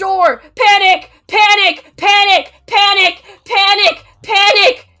trapdoor! Panic! Panic! Panic! Panic! Panic!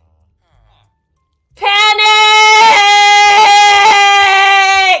 Panic! Panic!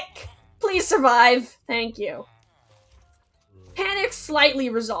 Please survive. Thank you. Panic slightly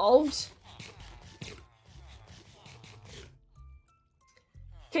resolved.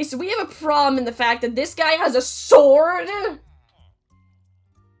 Okay, so we have a problem in the fact that this guy has a sword.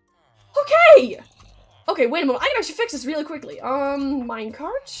 Okay! Okay, wait a moment. I can actually fix this really quickly.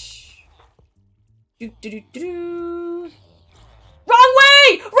 Minecart. Wrong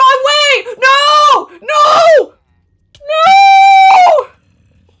way! Wrong way! No! No! No!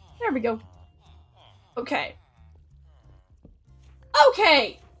 There we go. Okay.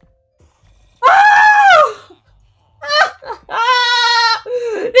 Okay. Ah!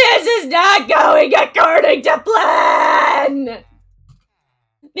 This is not going according to plan!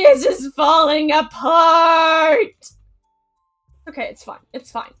 This is falling apart! Okay, it's fine.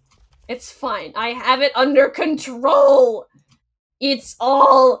 It's fine. It's fine. I have it under control. It's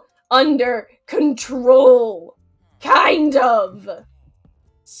all under control. Kind of.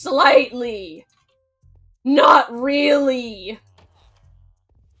 Slightly. Not really.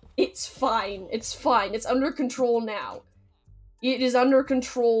 It's fine. It's fine. It's under control now. It is under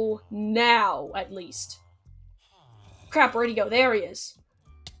control now, at least. Crap, where'd he go? There he is.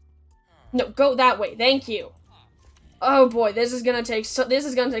 No, go that way. Thank you. Oh boy, this is gonna take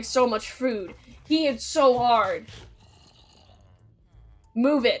so much food. He hit so hard.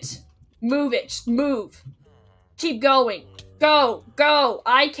 Move it. Move it. Just move. Keep going. Go. Go.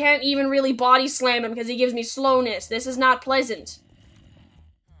 I can't even really body slam him because he gives me slowness. This is not pleasant.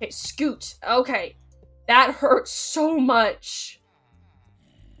 Okay, scoot. Okay. That hurts so much.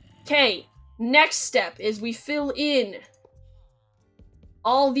 Okay. Next step is we fill in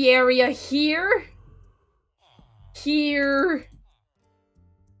all the area here. Here.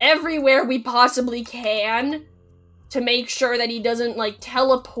 Everywhere we possibly can. To make sure that he doesn't, like,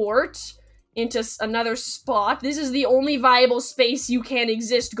 teleport into another spot. This is the only viable space you can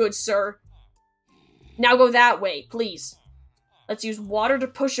exist, good sir. Now go that way, please. Let's use water to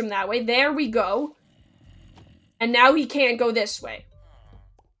push him that way. There we go. And now he can't go this way.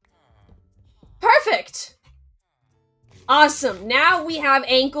 Perfect! Awesome. Now we have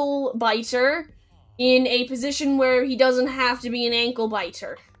Ankle Biter in a position where he doesn't have to be an ankle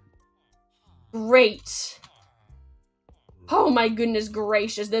biter. Great. Oh my goodness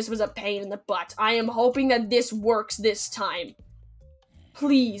gracious, this was a pain in the butt. I am hoping that this works this time.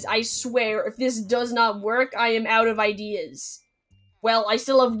 Please, I swear, if this does not work, I am out of ideas. Well, I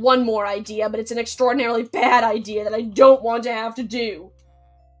still have one more idea, but it's an extraordinarily bad idea that I don't want to have to do.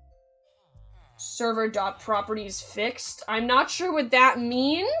 Server.properties fixed. I'm not sure what that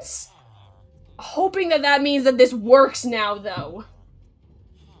means. Hoping that that means that this works now, though.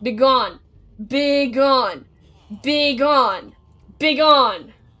 Begone. Begone. Begone.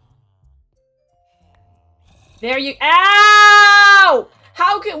 Begone. There you— Ow!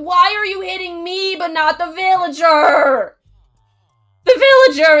 Why are you hitting me but not the villager? The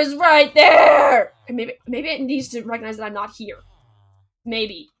villager is right there! Maybe it needs to recognize that I'm not here.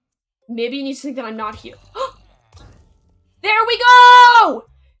 Maybe. Maybe it needs to think that I'm not here. There we go!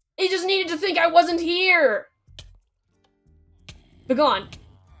 It just needed to think I wasn't here. Begone.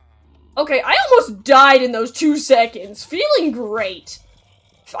 Okay, I almost died in those 2 seconds. Feeling great.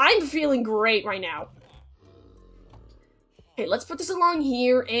 I'm feeling great right now. Okay, let's put this along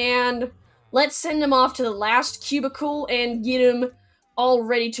here, and let's send him off to the last cubicle and get him all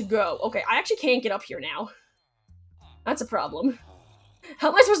ready to go. Okay, I actually can't get up here now. That's a problem. How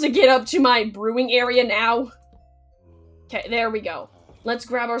am I supposed to get up to my brewing area now? Okay, there we go. Let's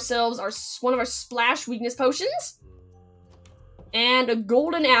grab ourselves one of our splash weakness potions. And a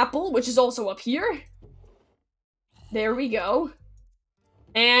golden apple, which is also up here. There we go.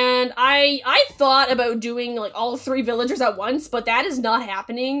 And I thought about doing, like, all 3 villagers at once, but that is not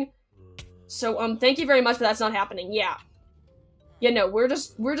happening. So, thank you very much, but that's not happening. Yeah. Yeah, no, we're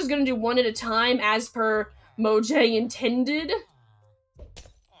just gonna do one at a time as per Mojang intended.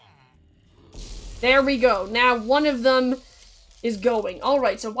 There we go. Now, one of them is going.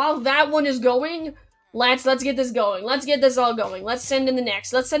 Alright, so while that one is going, let's get this going. Let's get this all going. Let's send in the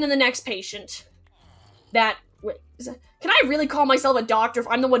next patient. Wait, can I really call myself a doctor if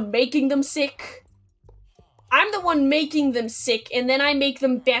I'm the one making them sick? I'm the one making them sick, and then I make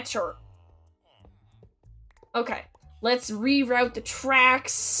them better. Okay, let's reroute the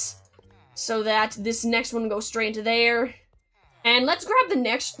tracks so that this next one goes straight into there. And let's grab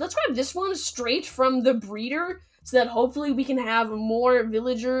this one straight from the breeder so that hopefully we can have more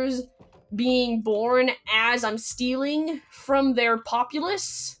villagers being born as I'm stealing from their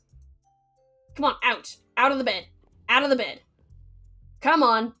populace. Come on, out. Out of the bed. Out of the bed. Come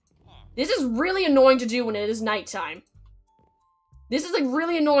on. This is really annoying to do when it is nighttime. This is, like,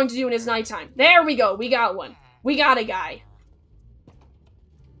 really annoying to do when it's nighttime. There we go. We got one. We got a guy.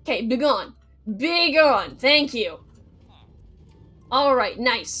 Okay, begone. Begone. Thank you. Alright,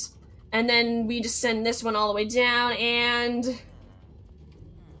 nice. And then we just send this one all the way down, and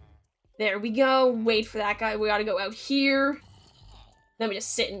there we go. Wait for that guy. We gotta go out here. Then we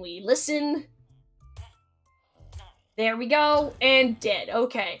just sit and we listen. There we go. And dead.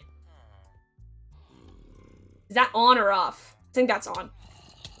 Okay. Is that on or off? I think that's on.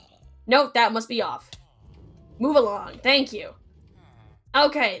 Nope, that must be off. Move along. Thank you.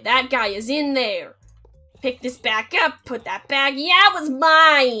 Okay, that guy is in there. Pick this back up. Put that back. Yeah, it was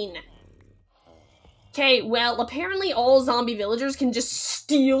mine! Okay, well, apparently all zombie villagers can just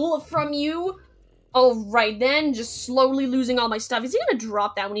steal from you. Alright then, just slowly losing all my stuff. Is he gonna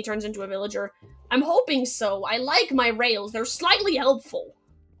drop that when he turns into a villager? I'm hoping so. I like my rails. They're slightly helpful.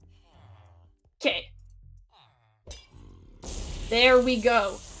 Okay. There we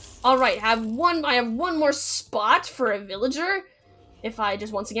go. Alright, I have one more spot for a villager. If I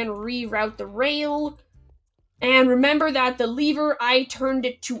just once again reroute the rail. And remember that the lever, I turned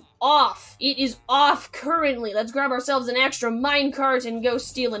it to off. It is off currently. Let's grab ourselves an extra minecart and go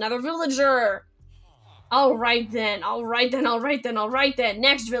steal another villager. Alright then, alright then, alright then, alright then.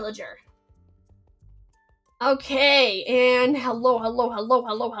 Next villager. Okay, and hello,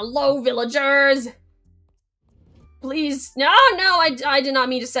 villagers. Please, no, I did not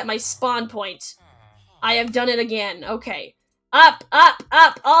mean to set my spawn point. I have done it again, okay. Up,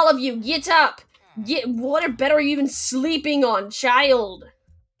 all of you, get up. What bed are you even sleeping on, child?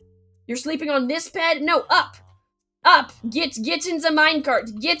 You're sleeping on this bed? No, up, get in the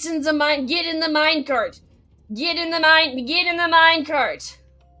minecart, get in the minecart. Get in the minecart.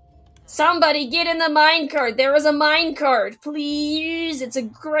 Somebody get in the minecart. There is a minecart, please. It's a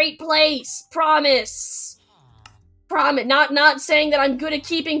great place. Promise. Promise. Not saying that I'm good at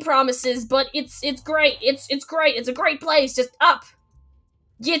keeping promises, but it's great. It's great. It's a great place. Just up.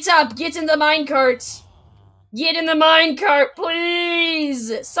 Get up. Get in the minecart. Get in the minecart,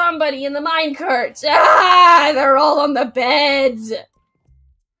 please. Somebody in the minecart. Ah, they're all on the beds.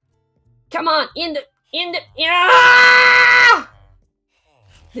 Come on, ah!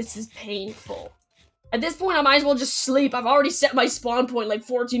 This is painful. At this point, I might as well just sleep. I've already set my spawn point like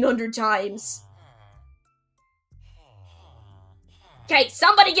 1,400 times. Okay,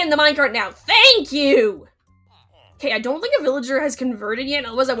 somebody get in the minecart now. Thank you! Okay, I don't think a villager has converted yet,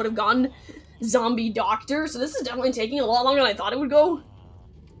 otherwise I would have gone zombie doctor, so this is definitely taking a lot longer than I thought it would go.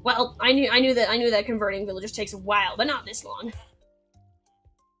 Well, I knew that converting villagers takes a while, but not this long.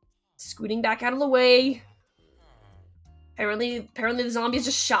 Scooting back out of the way. Apparently the zombie is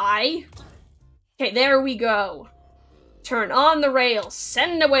just shy. Okay, there we go. Turn on the rails.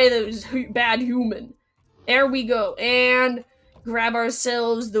 Send away those bad human. There we go. And grab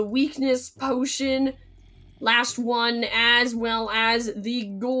ourselves the weakness potion. Last one, as well as the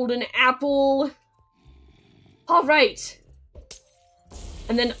golden apple. Alright.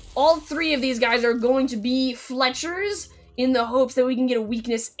 And then all three of these guys are going to be Fletchers, in the hopes that we can get a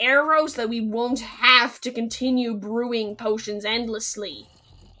weakness arrow so that we won't have to continue brewing potions endlessly.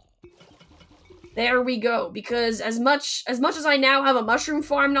 There we go, because as much as I now have a mushroom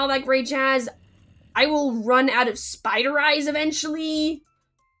farm and all that great jazz, I will run out of spider eyes eventually.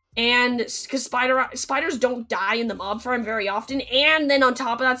 And because spiders don't die in the mob farm very often, and then on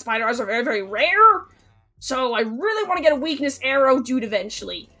top of that, spider eyes are very, very rare. So I really want to get a weakness arrow dude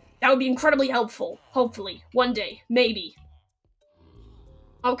eventually. That would be incredibly helpful. Hopefully. One day. Maybe.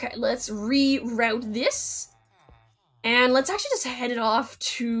 Okay, let's reroute this. And let's actually just head it off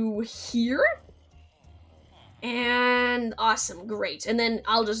to here. And awesome, great. And then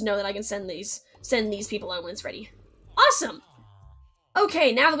I'll just know that I can send these people out when it's ready. Awesome!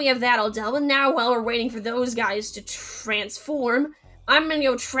 Okay, now that we have that all done, and now while we're waiting for those guys to transform, I'm gonna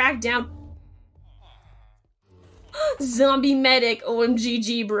go track down Zombie Medic,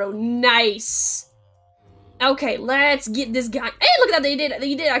 OMGG, bro, nice. Okay, let's get this guy. Hey, look at that,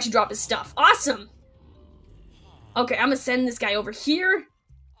 he did actually drop his stuff. Awesome. Okay, I'm gonna send this guy over here,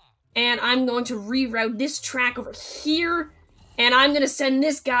 and I'm going to reroute this track over here, and I'm gonna send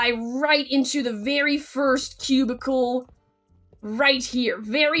this guy right into the very first cubicle right here.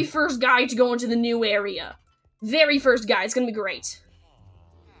 Very first guy to go into the new area. Very first guy, it's gonna be great.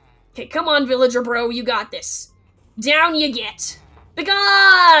 Okay, come on, villager bro, you got this. Down you get.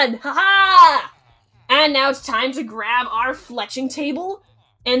 Begone! Haha! And now it's time to grab our fletching table.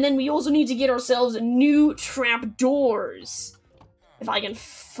 And then we also need to get ourselves new trapdoors. If I can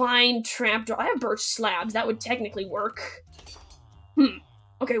find trapdoor. I have birch slabs. That would technically work.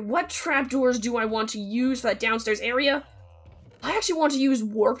 Okay, what trapdoors do I want to use for that downstairs area? I actually want to use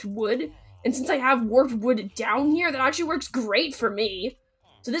warped wood. And since I have warped wood down here, that actually works great for me.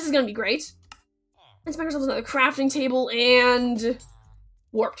 So this is going to be great. Let's make ourselves another crafting table and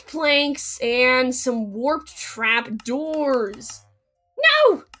warped planks and some warped trap doors.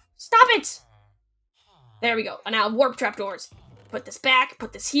 No! Stop it! There we go. And now warped trap doors. Put this back,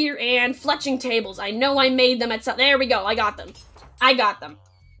 put this here, and fletching tables. I know I made them at some— there we go. I got them. I got them.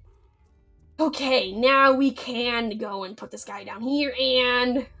 Okay, now we can go and put this guy down here,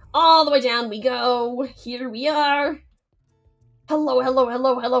 and all the way down we go. Here we are. Hello, hello,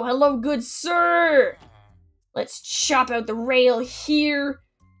 hello, hello, hello, good sir! Let's chop out the rail here,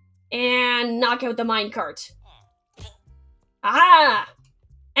 and knock out the minecart. Aha!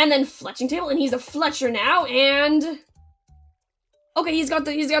 And then fletching table, and he's a fletcher now, and... okay, he's got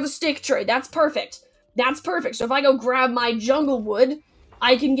the stick tray, that's perfect. That's perfect, so if I go grab my jungle wood,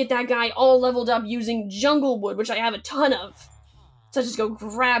 I can get that guy all leveled up using jungle wood, which I have a ton of. So let's just go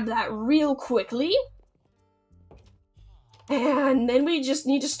grab that real quickly. And then we just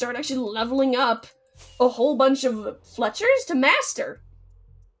need to start actually leveling up a whole bunch of Fletchers to master.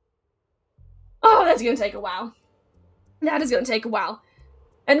 Oh, that's gonna take a while. That is gonna take a while.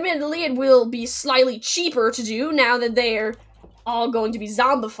 Admittedly, it will be slightly cheaper to do now that they're all going to be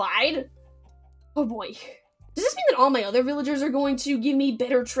zombified. Oh boy. Does this mean that all my other villagers are going to give me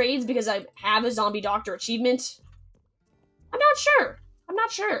better trades because I have a zombie doctor achievement? I'm not sure. I'm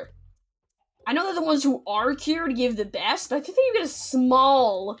not sure. I know that the ones who are cured give the best, but I think you get a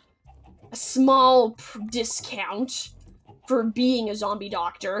small discount for being a zombie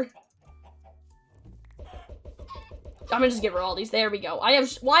doctor. I'm gonna just give her all these. There we go.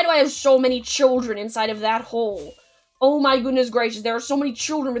 Why do I have so many children inside of that hole? Oh my goodness gracious, there are so many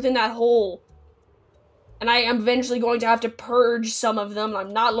children within that hole. And I am eventually going to have to purge some of them, and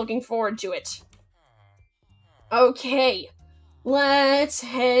I'm not looking forward to it. Okay. Let's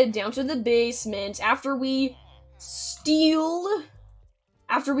head down to the basement after we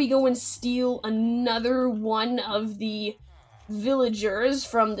go and steal another one of the villagers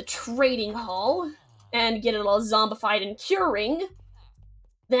from the trading hall and get it all zombified and curing,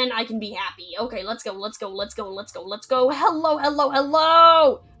 then I can be happy. Okay, let's go, let's go, let's go, let's go, let's go. Hello, hello,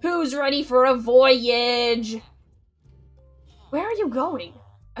 hello! Who's ready for a voyage? Where are you going?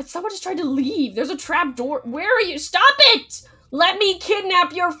 Someone just tried to leave. There's a trap door. Where are you? Stop it! Let me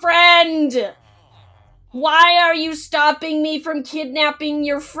kidnap your friend! Why are you stopping me from kidnapping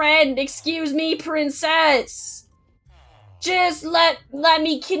your friend? Excuse me, princess. Just let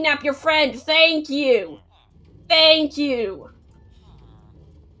me kidnap your friend. Thank you. Thank you.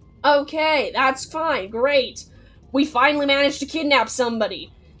 Okay, that's fine. Great. We finally managed to kidnap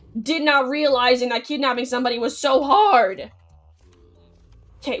somebody. Did not realizing that kidnapping somebody was so hard.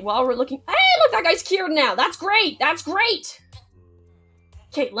 Okay, while we're looking... Hey, look, that guy's cured now. That's great. That's great.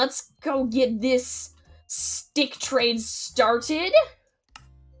 Okay, let's go get this stick trade started.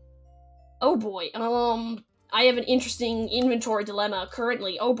 Oh boy. I have an interesting inventory dilemma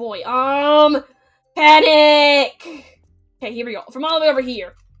currently. Oh boy. Panic! Okay, here we go. From all the way over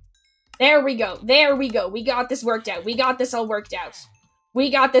here. There we go. There we go. We got this worked out. We got this all worked out. We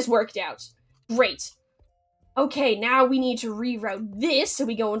got this worked out. Great. Okay, now we need to reroute this so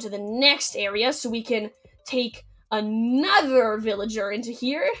we go into the next area so we can take another villager into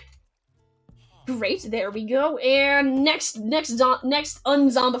here. Great, there we go. And next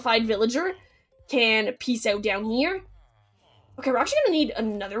unzombified villager can peace out down here. Okay, we're actually gonna need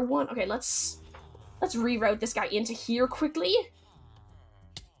another one. Okay, let's reroute this guy into here quickly.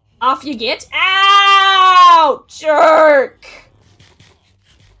 Off you get. Ow! Jerk!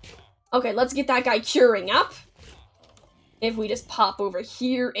 Okay, let's get that guy curing up. If we just pop over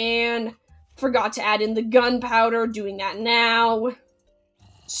here and forgot to add in the gunpowder, doing that now.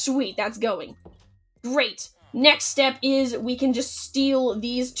 Sweet, that's going. Great. Next step is we can just steal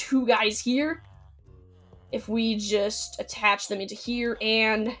these two guys here. If we just attach them into here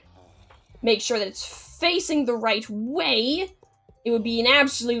and make sure that it's facing the right way, it would be an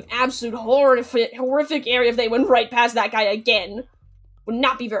absolute horrific area if they went right past that guy again. Would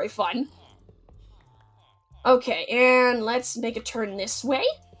not be very fun. Okay, and let's make a turn this way.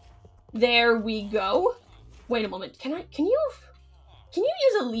 There we go. Wait a moment. Can you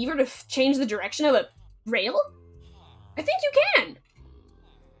use a lever to change the direction of a rail? I think you can.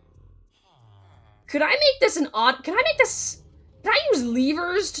 Could I make this can I use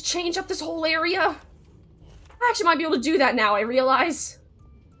levers to change up this whole area? I actually might be able to do that now, I realize.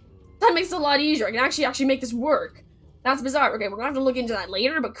 That makes it a lot easier. I can actually make this work. That's bizarre. Okay, we're gonna have to look into that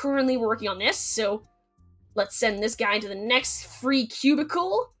later, but currently we're working on this, so let's send this guy into the next free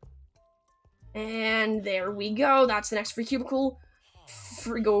cubicle. And there we go. That's the next free cubicle.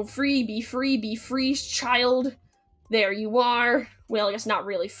 Go free, be free, child. There you are. Well, I guess not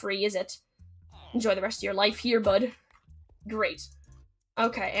really free, is it? Enjoy the rest of your life here, bud. Great.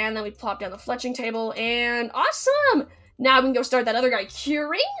 Okay, and then we plop down the fletching table, and awesome! Now we can go start that other guy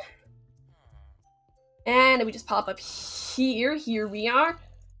curing. And then we just pop up here. Here we are.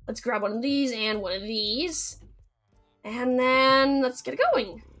 Let's grab one of these and one of these. And then let's get it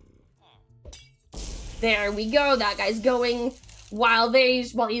going. There we go. That guy's going. While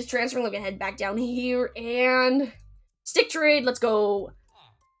he's transferring, we're gonna head back down here and stick trade. Let's go.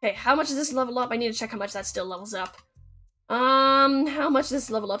 Okay, how much does this level up? I need to check how much that still levels up. How much does this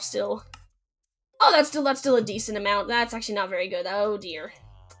level up still? Oh, that's still a decent amount. That's actually not very good. Oh dear.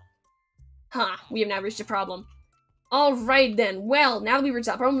 Huh, we have now reached a problem. Alright then, well, now that we've reached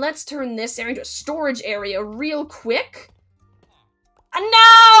that problem, let's turn this area into a storage area real quick.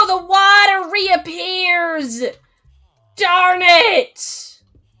 No! The water reappears! Darn it!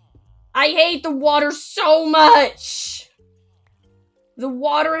 I hate the water so much! The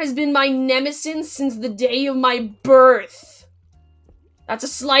water has been my nemesis since the day of my birth. That's a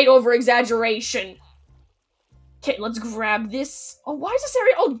slight over-exaggeration. Okay, let's grab this. Oh, why is this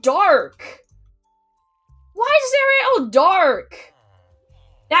area all dark? Why is this area all dark?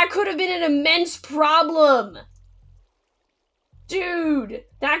 That could have been an immense problem. Dude,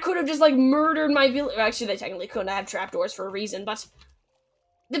 that could have just, like, murdered my village. Actually, they technically couldn't have trapdoors for a reason, but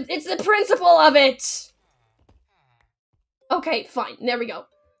it's the principle of it. Okay, fine. There we go.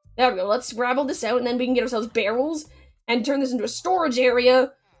 There we go. Let's grab all this out, and then we can get ourselves barrels and turn this into a storage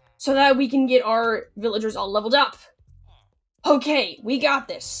area so that we can get our villagers all leveled up. Okay, we got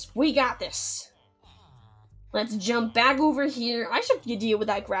this. We got this. Let's jump back over here. I should deal with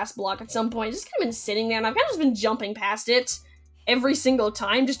that grass block at some point. It's just kind of been sitting there, and I've kind of just been jumping past it every single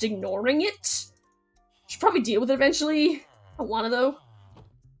time, just ignoring it. Should probably deal with it eventually. I don't wanna, though.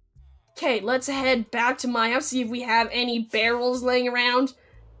 Okay, let's head back to my house, see if we have any barrels laying around.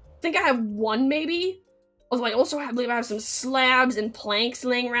 I think I have one, maybe? Although I also believe I have some slabs and planks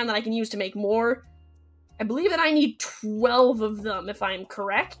laying around that I can use to make more. I believe that I need 12 of them, if I'm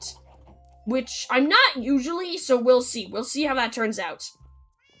correct. Which I'm not usually, so we'll see. We'll see how that turns out.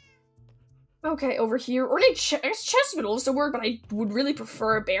 Okay, over here. Or I guess chests would also work, but I would really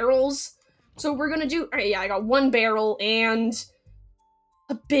prefer barrels. So we're gonna do... Alright, yeah, I got one barrel and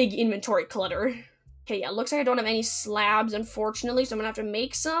a big inventory clutter. Okay, yeah, looks like I don't have any slabs, unfortunately, so I'm gonna have to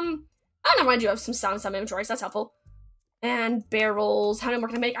make some. Oh, no, I do have some inventory, so that's helpful. And barrels. How many more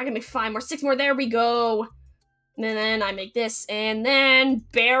can I make? I can make 5 more, 6 more. There we go. And then I make this, and then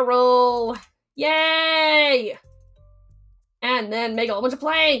barrel. Yay! And then make a whole bunch of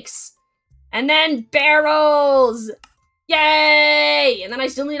planks. And then barrels! Yay! And then I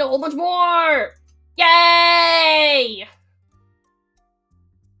still need a whole bunch more! Yay!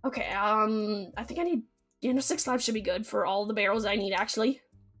 Okay, I think I need, 6 slabs should be good for all the barrels I need, actually.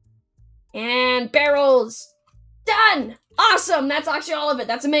 And barrels! Done! Awesome! That's actually all of it.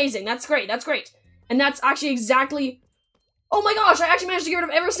 That's amazing. That's great. That's great. And that's actually exactly... Oh my gosh, I actually managed to get rid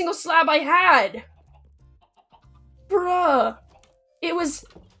of every single slab I had! Bruh! It was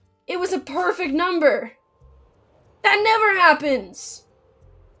a perfect number! That never happens!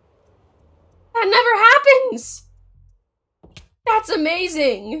 That never happens! That's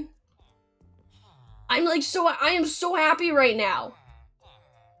amazing! I am so happy right now.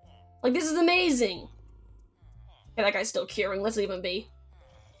 Like, this is amazing. Okay, that guy's still curing. Let's leave him be.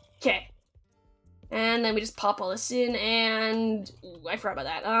 Okay. And then we just pop all this in, and... Ooh, I forgot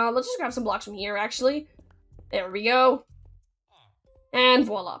about that. Let's just grab some blocks from here, actually. There we go. And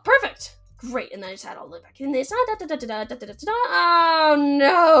voila. Perfect! Great, and then I just add all the way back in this. Oh,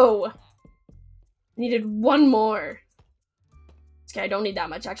 no! Needed one more. Okay, I don't need that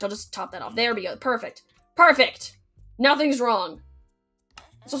much. Actually, I'll just top that off. There we go. Perfect. Perfect! Nothing's wrong.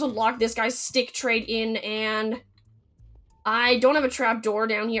 Let's also lock this guy's stick trade in, and... I don't have a trapdoor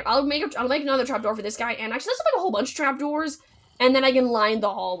down here. I'll make another trapdoor for this guy, and actually let's make a whole bunch of trapdoors, and then I can line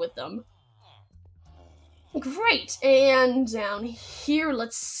the hall with them. Great, and down here,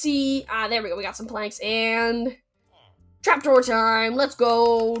 let's see. There we go, we got some planks, and... Trapdoor time, let's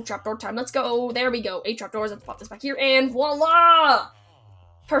go. Trapdoor time, let's go. There we go, 8 trapdoors, let's pop this back here, and voila!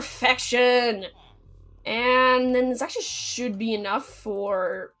 Perfection! And then this actually should be enough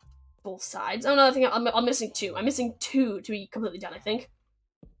for... both sides. Oh no, I think I'm missing 2. I'm missing 2 to be completely done, I think.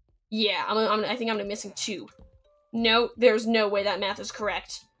 Yeah, I think I'm missing 2. No, there's no way that math is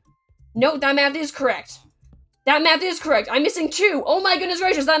correct. No, that math is correct. That math is correct. I'm missing 2. Oh my goodness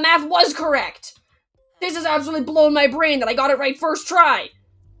gracious, that math was correct. This has absolutely blown my brain that I got it right first try.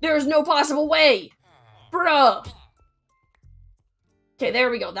 There's no possible way. Bruh. Okay,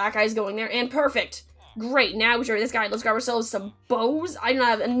 there we go. That guy's going there, and perfect. Great, now we show this guy. Let's grab ourselves some bows. I don't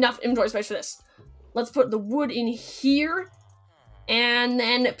have enough inventory space for this. Let's put the wood in here. And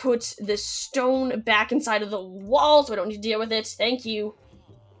then put the stone back inside of the wall so I don't need to deal with it. Thank you.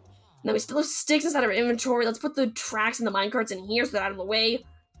 And then we still have sticks inside of our inventory. Let's put the tracks and the minecarts in here so they're out of the way.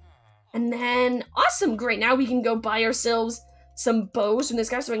 And then, awesome, great. Now we can go buy ourselves some bows from this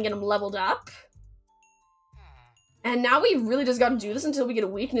guy so we can get him leveled up. And now we really just gotta do this until we get a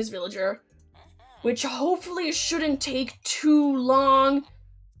weakness villager. Which hopefully shouldn't take too long.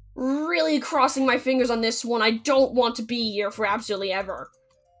 Really crossing my fingers on this one. I don't want to be here for absolutely ever.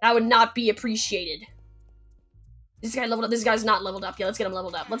 That would not be appreciated. This guy leveled up. This guy's not leveled up yet. Let's get him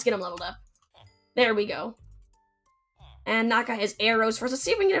leveled up. Let's get him leveled up. There we go. And that guy has arrows for us. Let's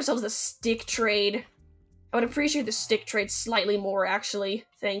see if we can get ourselves the stick trade. I would appreciate the stick trade slightly more, actually.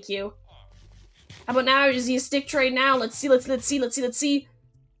 Thank you. How about now? Is he a stick trade now? Let's see, let's see.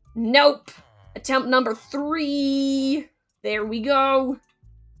 Nope. Attempt number 3. There we go.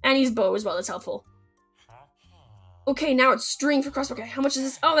 And he's bow as well, that's helpful. Okay, now it's string for crossbow. Okay, how much is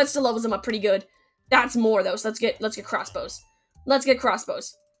this? Oh, that still levels him up pretty good. That's more though, so let's get crossbows. Let's get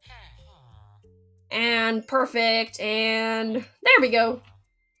crossbows. And perfect, and there we go.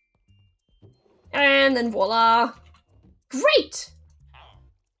 And then voila. Great!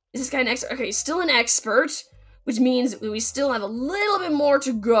 Is this guy an expert? Okay, he's still an expert, which means we still have a little bit more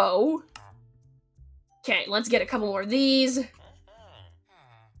to go. Okay, let's get a couple more of these.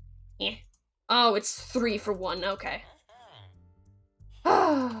 Eh. Oh, it's 3 for 1, okay.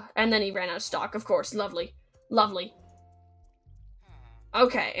 And then he ran out of stock, of course. Lovely. Lovely.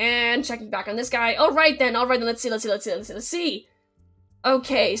 Okay, and checking back on this guy. Alright then, let's see.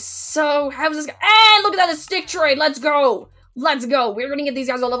 Okay, so, how's this guy? Hey, look at that, a stick trade, let's go! Let's go, we're gonna get these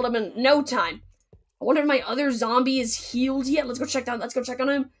guys all leveled up in no time. I wonder if my other zombie is healed yet. Let's go check on him. Let's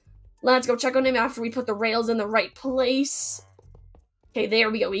go check on him after we put the rails in the right place. Okay, there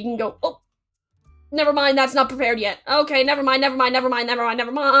we go, we can go, oh! Never mind, that's not prepared yet. Okay, never mind.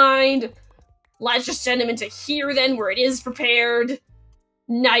 Let's just send him into here then, where it is prepared.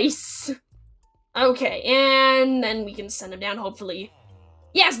 Nice. Okay, and then we can send him down, hopefully.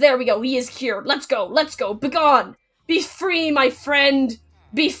 Yes, there we go, he is cured. Let's go, begone! Be free, my friend!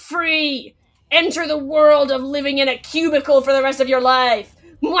 Be free! Enter the world of living in a cubicle for the rest of your life!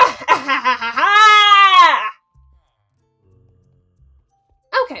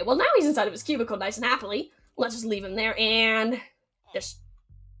 Okay, well now he's inside of his cubicle nice and happily. Let's just leave him there and just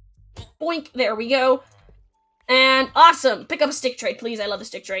boink, there we go. And awesome, pick up a stick trade, please, I love the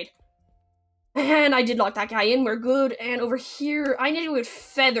stick trade. And I did lock that guy in, we're good. And over here, I need to get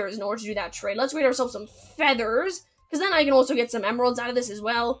feathers in order to do that trade. Let's get ourselves some feathers, because then I can also get some emeralds out of this as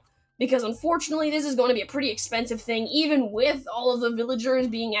well. Because unfortunately, this is going to be a pretty expensive thing, even with all of the villagers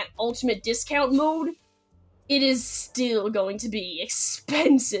being at ultimate discount mode. It is still going to be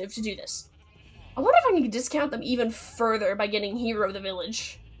expensive to do this. I wonder if I can discount them even further by getting Hero of the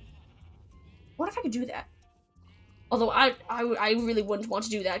Village. What if I could do that? Although I really wouldn't want to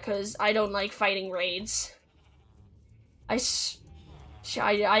do that because I don't like fighting raids. I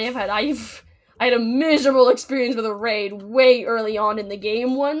had a miserable experience with a raid way early on in the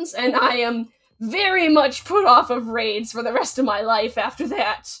game once, and I am very much put off of raids for the rest of my life after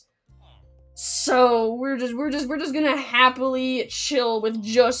that. So we're just gonna happily chill with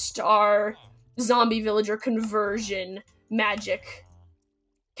just our zombie villager conversion magic.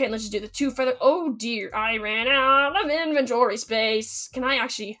 Okay, let's just do the 2 feather. Oh dear, I ran out of inventory space. Can I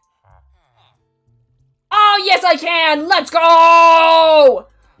actually? Oh yes, I can. Let's go.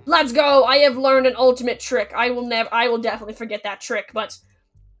 Let's go. I have learned an ultimate trick. I will definitely forget that trick, but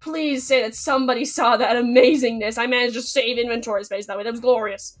please say that somebody saw that amazingness. I managed to save inventory space that way. That was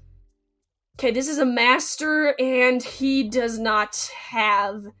glorious. Okay, this is a master, and he does not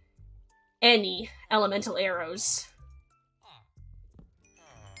have any elemental arrows.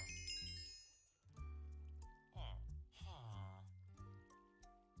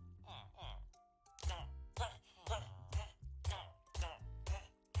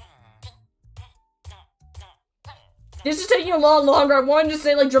 This is taking a lot longer. I wanted to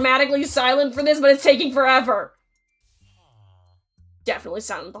say, like, dramatically silent for this, but it's taking forever. Definitely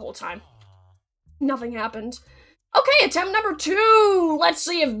silent the whole time. Nothing happened. Okay, attempt number 2! Let's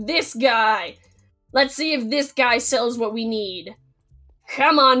see if this guy sells what we need.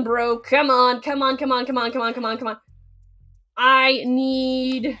 Come on, bro. Come on.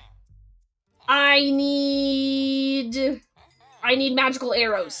 I need magical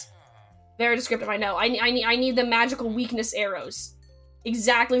arrows. Very descriptive, I know. I need the magical weakness arrows.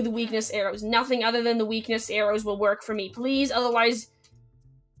 Exactly the weakness arrows. Nothing other than the weakness arrows will work for me, please. Otherwise,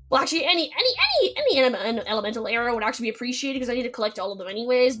 well, actually, any elemental arrow would actually be appreciated because I need to collect all of them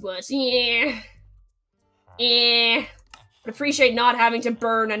anyways. But yeah, would appreciate not having to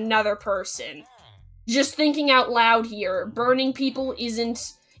burn another person. Just thinking out loud here, burning people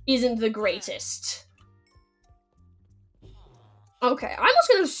isn't the greatest. Okay, I'm just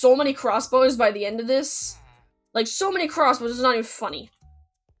gonna have so many crossbows by the end of this. Like, so many crossbows, it's not even funny.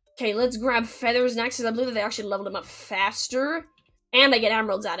 Okay, let's grab feathers next, because I believe that they actually leveled them up faster. And I get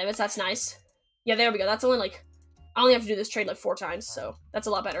emeralds out of it, so that's nice. Yeah, there we go, that's only like... I only have to do this trade like 4 times, so that's a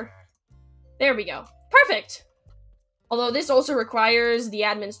lot better. There we go. Perfect! Although this also requires the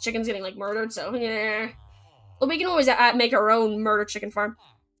admin's chickens getting, like, murdered, so yeah. But we can always make our own murder chicken farm.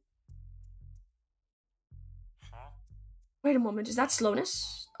 Wait a moment, is that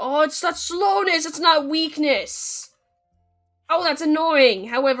slowness? Oh, it's not slowness, it's not weakness! Oh, that's annoying!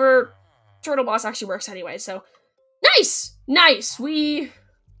 However, Turtle Boss actually works anyway, so... Nice! Nice! We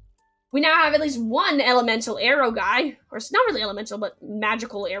We now have at least one elemental arrow guy. Or it's not really elemental, but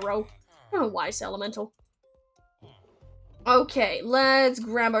magical arrow. I don't know why it's elemental. Okay, let's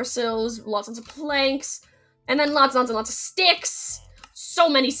grab ourselves lots and lots of planks. And then lots and lots of sticks. So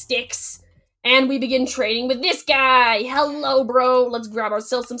many sticks. And we begin trading with this guy. Hello, bro. Let's grab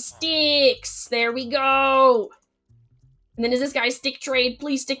ourselves some sticks. There we go. And then is this guy stick trade?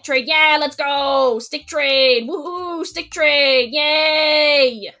 Please stick trade. Yeah, let's go. Stick trade. Woohoo. Stick trade.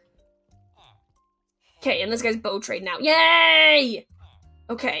 Yay. Okay, and this guy's bow trade now. Yay.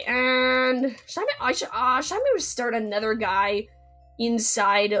 Okay, and should I maybe start another guy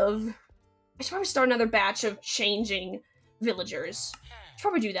inside of... I should probably start another batch of changing villagers. I should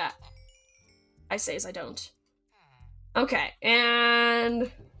probably do that. I say as I don't. Okay,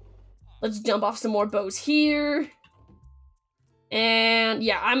 and let's dump off some more bows here. And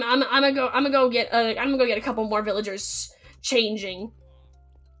yeah, I'm gonna go get a couple more villagers changing.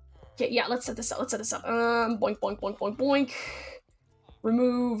 Okay, yeah, let's set this up. Boink, boink, boink, boink, boink.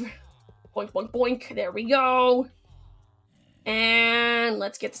 Remove. Boink, boink, boink. There we go. And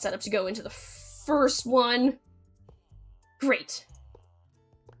let's get the setup to go into the first one. Great.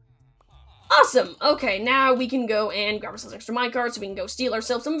 Awesome. Okay, now we can go and grab ourselves extra minecarts so we can go steal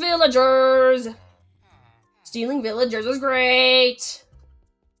ourselves some villagers. Stealing villagers is great.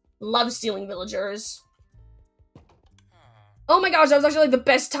 Love stealing villagers. Oh my gosh, that was actually like the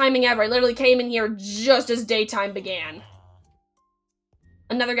best timing ever. I literally came in here just as daytime began.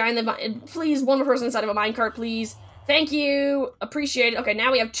 Another guy in the... Please, one more person inside of a minecart, please. Thank you. Appreciate it. Okay,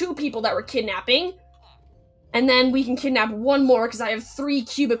 now we have 2 people that we're kidnapping. And then we can kidnap 1 more because I have 3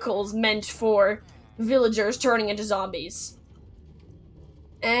 cubicles meant for villagers turning into zombies.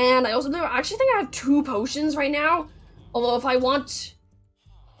 And I also actually think I have 2 potions right now. Although if I want...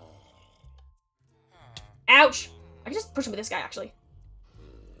 Ouch! I can just push him with this guy, actually.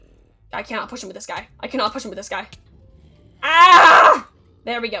 I cannot push him with this guy. I cannot push him with this guy. Ah!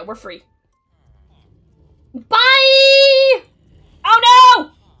 There we go. We're free. Bye! Oh,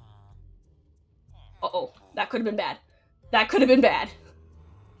 no! Uh-oh. That could have been bad. That could have been bad.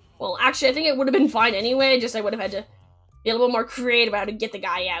 Well, actually, I think it would have been fine anyway. Just I would have had to be a little more creative about how to get the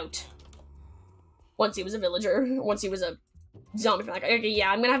guy out. Once he was a villager. Once he was a zombie. Like, okay, yeah,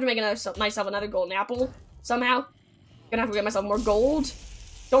 I'm gonna have to make myself another golden apple somehow. Gonna have to get myself more gold.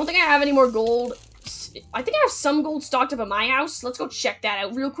 Don't think I have any more gold. I think I have some gold stocked up at my house. Let's go check that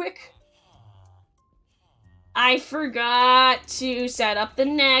out real quick. I forgot to set up the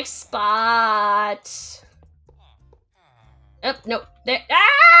next spot. Oh, no. There.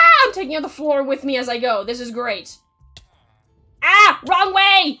 Ah! I'm taking out the floor with me as I go. This is great. Ah! Wrong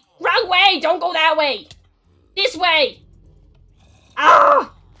way! Wrong way! Don't go that way! This way!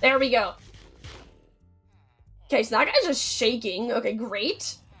 Ah! There we go. Okay, so that guy's just shaking. Okay,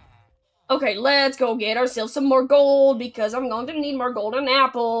 great. Okay, let's go get ourselves some more gold, because I'm going to need more golden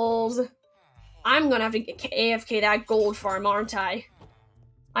apples. I'm gonna have to AFK that gold farm, aren't I?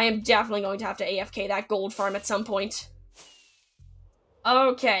 I am definitely going to have to AFK that gold farm at some point.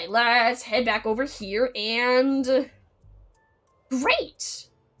 Okay, let's head back over here, and... Great!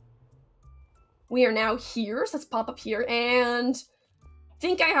 We are now here, so let's pop up here, and... I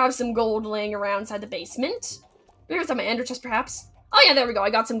think I have some gold laying around inside the basement. Maybe it's on my ender chest, perhaps. Oh yeah, there we go, I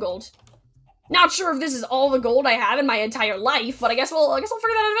got some gold. Not sure if this is all the gold I have in my entire life, but I guess we'll figure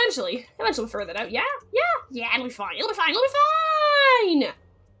that out eventually. Eventually we'll figure that out. Yeah, it'll be fine. It'll be fine.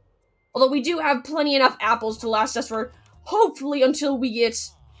 Although we do have plenty enough apples to last us for hopefully until we get...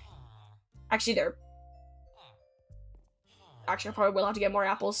 Actually, I probably will have to get more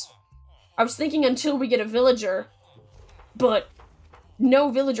apples. I was thinking until we get a villager, but no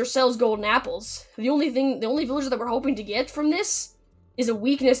villager sells golden apples. The only villager that we're hoping to get from this is a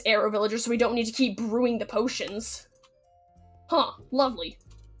weakness arrow villager, so we don't need to keep brewing the potions. Huh, lovely.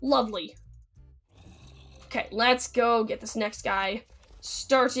 Lovely. Okay, let's go get this next guy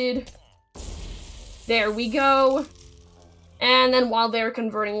started. There we go. And then while they're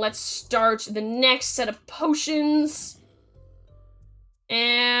converting, let's start the next set of potions.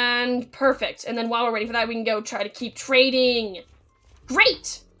 And perfect. And then while we're waiting for that, we can go try to keep trading.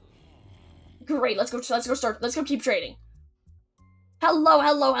 Great! Great, let's go keep trading.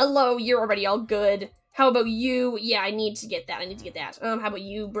 Hello, you're already all good. How about you? Yeah, I need to get that, how about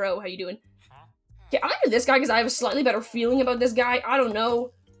you, bro? How you doing? Okay, I'm gonna do this guy because I have a slightly better feeling about this guy. I don't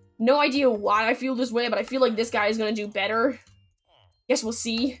know. No idea why I feel this way, but I feel like this guy is gonna do better. Guess we'll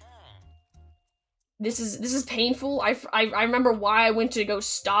see. This is painful. I remember why I went to go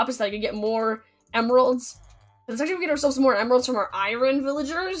stop, is that I could get more emeralds. Let's actually get ourselves some more emeralds from our iron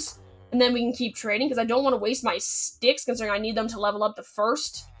villagers. And then we can keep trading, because I don't want to waste my sticks, considering I need them to level up the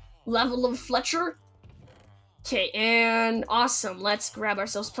first. level of Fletcher. Okay, and awesome. Let's grab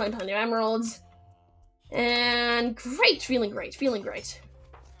ourselves plenty of emeralds. And great, feeling great, feeling great.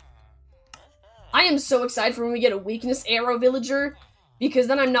 I am so excited for when we get a weakness arrow villager, because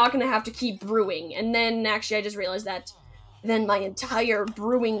then I'm not going to have to keep brewing. And then, actually, I just realized that then my entire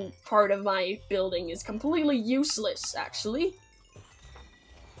brewing part of my building is completely useless, actually.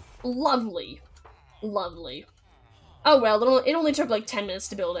 Lovely. Lovely. Oh well, it only took like 10 minutes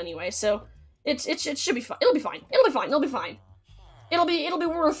to build anyway, so it should be fine. It'll be fine. It'll be fine. It'll be fine. It'll be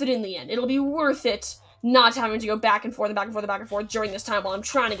worth it in the end. It'll be worth it not having to go back and forth and back and forth and back and forth during this time while I'm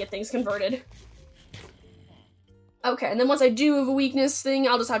trying to get things converted. Okay, and then once I do have a weakness thing,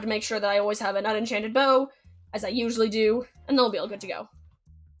 I'll just have to make sure that I always have an unenchanted bow, as I usually do, and then I'll be all good to go.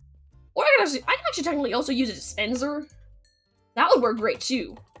 Or I can actually technically also use a dispenser. That would work great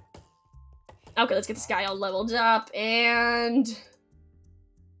too. Okay, let's get this guy all leveled up, and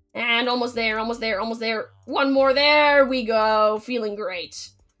almost there, almost there, almost there. One more, there we go, feeling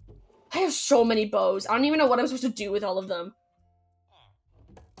great. I have so many bows, I don't even know what I'm supposed to do with all of them.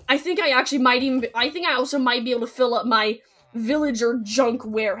 I think I actually might even, I think I also might be able to fill up my villager junk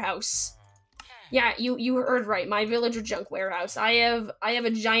warehouse. Yeah, you heard right, my villager junk warehouse. I have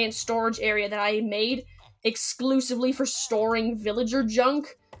a giant storage area that I made exclusively for storing villager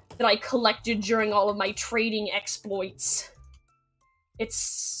junk that I collected during all of my trading exploits.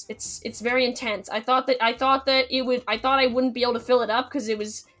 It's very intense. I thought I wouldn't be able to fill it up because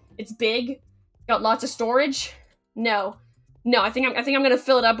it's big, got lots of storage. No, I think I'm gonna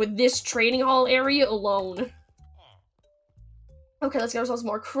fill it up with this trading hall area alone. Okay, let's get ourselves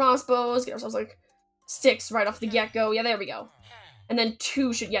more crossbows. Get ourselves like 6 right off the get-go. Yeah, there we go. And then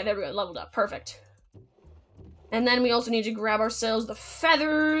 2 should, yeah, there we go, leveled up. Perfect. And then we also need to grab ourselves the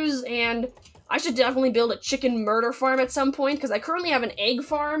feathers, and I should definitely build a chicken murder farm at some point, because I currently have an egg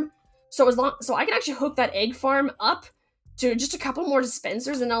farm, so I can actually hook that egg farm up to just a couple more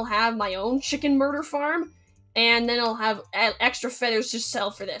dispensers, and I'll have my own chicken murder farm, and then I'll have extra feathers to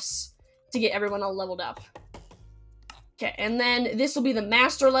sell for this, to get everyone all leveled up. Okay, and then this will be the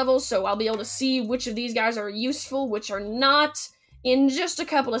master level, so I'll be able to see which of these guys are useful, which are not, in just a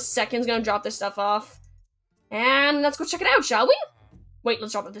couple of seconds. Gonna drop this stuff off. And let's go check it out, shall we? Wait,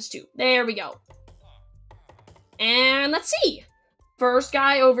 let's drop this too. There we go. And let's see. First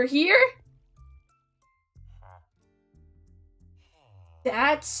guy over here.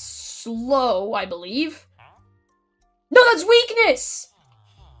 That's slow, I believe. No, that's weakness!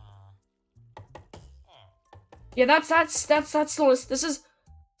 Yeah, that's slowness. This is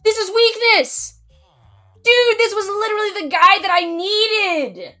weakness! Dude, this was literally the guy that I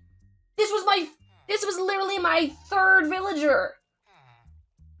needed! This was literally my 3rd villager.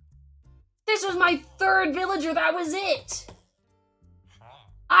 This was my 3rd villager, that was it.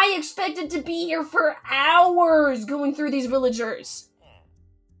 I expected to be here for hours going through these villagers.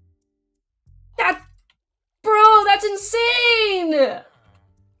 Bro, that's insane!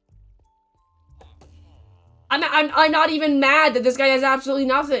 I'm not even mad that this guy has absolutely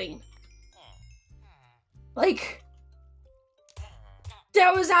nothing. Like,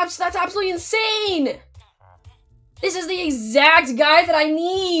 that's absolutely insane! This is the exact guy that I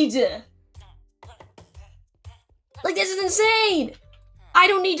need! Like, this is insane! I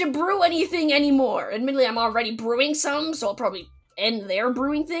don't need to brew anything anymore. Admittedly, I'm already brewing some, so I'll probably end their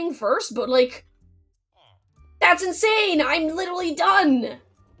brewing thing first, but like, that's insane! I'm literally done!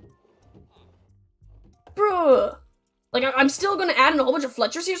 Bruh. Like, I'm still gonna add in a whole bunch of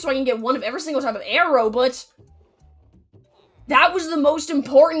Fletchers here so I can get one of every single type of arrow, but that was the most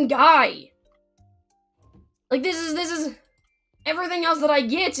important guy. Like, this is everything else that I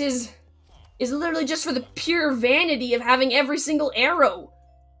get is literally just for the pure vanity of having every single arrow.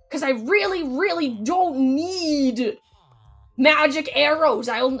 Because I really, really don't need magic arrows.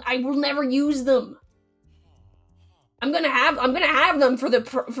 I will never use them. I'm gonna have them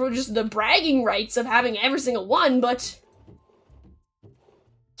for just the bragging rights of having every single one, but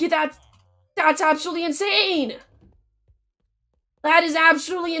yeah, that's absolutely insane. That is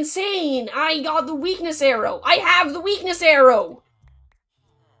absolutely insane. I got the weakness arrow. I have the weakness arrow.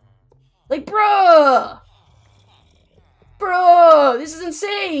 Like, bruh, this is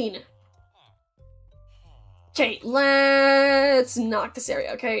insane. Okay, let's knock this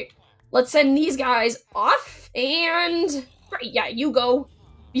area. Okay, let's send these guys off. And, right, yeah, you go.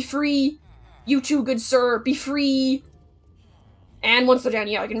 Be free. You too, good sir. Be free. And once they're down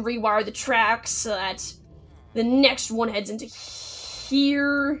here, I can rewire the tracks so that the next one heads into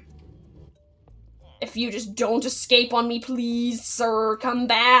here. If you just don't escape on me, please, sir. Come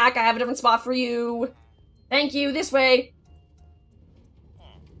back. I have a different spot for you. Thank you. This way.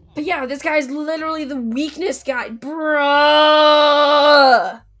 But yeah, this guy's literally the weakness guy. Bruh!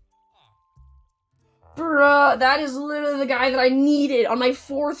 Bruh, that is literally the guy that I needed on my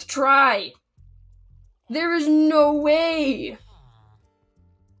 4th try. There is no way.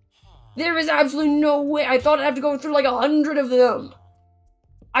 There is absolutely no way. I thought I'd have to go through like 100 of them.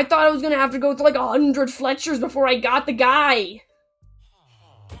 I thought I was gonna have to go through like 100 Fletchers before I got the guy.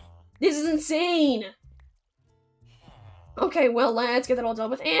 This is insane. Okay, well, let's get that all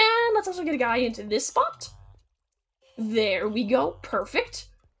dealt with. And let's also get a guy into this spot. There we go. Perfect.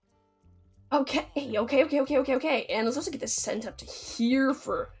 Okay. And let's also get this sent up to here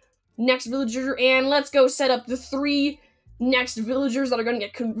for next villager. And let's go set up the 3 next villagers that are going to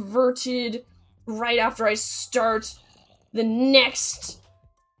get converted right after I start the next...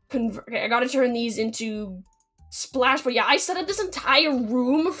 Okay, I gotta turn these into splash, but yeah, I set up this entire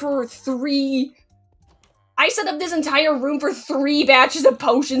room for 3... I set up this entire room for 3 batches of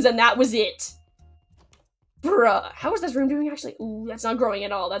potions, and that was it. Bruh, how is this room doing, actually? Ooh, that's not growing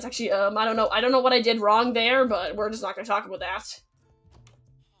at all. That's actually, I don't know what I did wrong there, but we're just not gonna talk about that.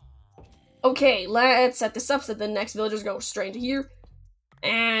 Okay, let's set this up so that the next villagers go straight into here.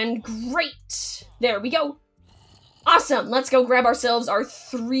 And great! There we go. Awesome! Let's go grab ourselves our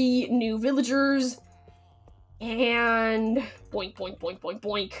 3 new villagers. And boink, boink, boink, boink,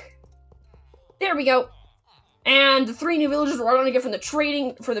 boink. There we go. And the 3 new villagers we're going to get from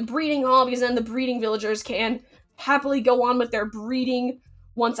the breeding hall, because then the breeding villagers can happily go on with their breeding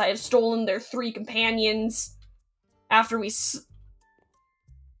once I have stolen their 3 companions. After we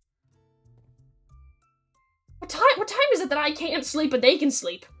What time is it that I can't sleep but they can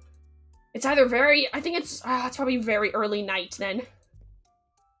sleep? It's either I think it's probably very early night then.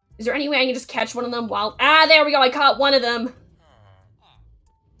 Is there any way I can just catch one of them while... there we go, I caught one of them!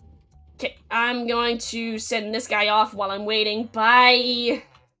 Okay, I'm going to send this guy off while I'm waiting. Bye!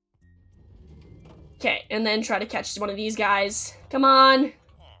 Okay, and then try to catch one of these guys. Come on!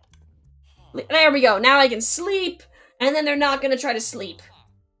 There we go, now I can sleep, and then they're not gonna try to sleep.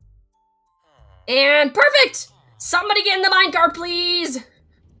 And perfect! Somebody get in the minecart, please!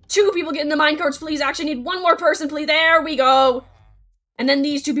 2 people get in the minecarts, please. Actually, need 1 more person, please. There we go. And then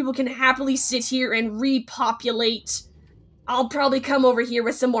these 2 people can happily sit here and repopulate. I'll probably come over here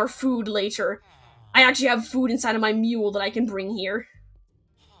with some more food later. I actually have food inside of my mule that I can bring here.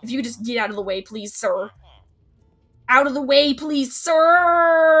 If you could just get out of the way, please, sir. Out of the way, please,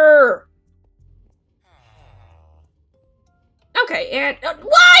 sir! Okay, and...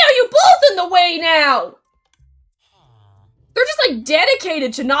 why are you both in the way now? They're just, like,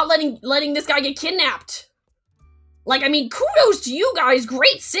 dedicated to not letting this guy get kidnapped. Like, I mean, kudos to you guys,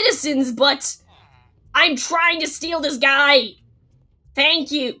 great citizens, but I'm trying to steal this guy.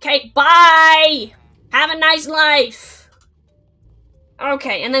 Thank you. Okay, bye! Have a nice life.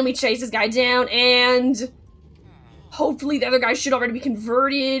 Okay, and then we chase this guy down, and hopefully the other guy should already be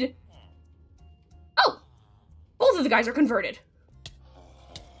converted. Oh! Both of the guys are converted.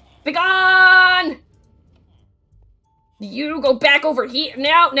 Begone! You go back over here.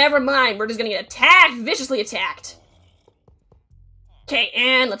 No, never mind. We're just gonna get attacked, viciously attacked. Okay,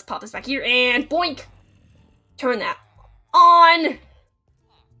 and let's pop this back here, and boink! Turn that on.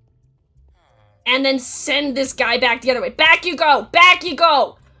 And then send this guy back the other way. Back you go! Back you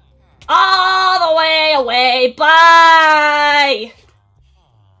go! All the way away! Bye!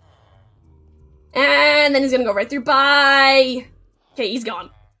 And then he's gonna go right through. Bye! Okay, he's gone.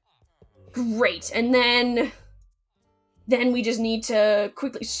 Great, and then we just need to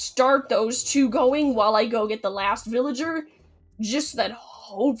quickly start those 2 going while I go get the last villager. Just so that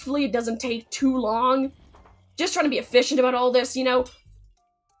hopefully it doesn't take too long. Just trying to be efficient about all this, you know?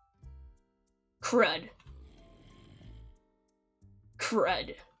 Crud.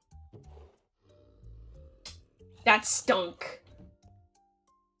 Crud. That stunk.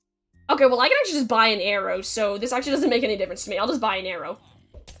 Okay, well I can actually just buy an arrow, so this actually doesn't make any difference to me. I'll just buy an arrow.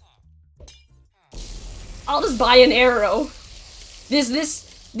 I'll just buy an arrow.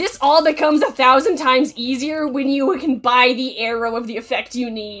 This all becomes 1,000 times easier when you can buy the arrow of the effect you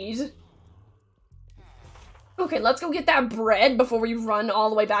need. Okay, let's go get that bread before we run all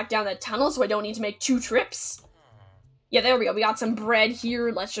the way back down that tunnel so I don't need to make 2 trips. Yeah, there we go. We got some bread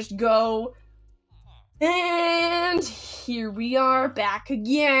here. Let's just go. And here we are back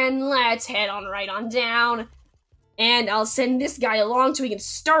again. Let's head on right on down. And I'll send this guy along so he can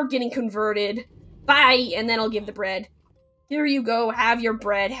start getting converted. Bye, and then I'll give the bread. Here you go, have your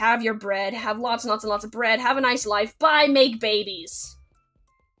bread, have your bread, have lots and lots and lots of bread, have a nice life, bye, make babies.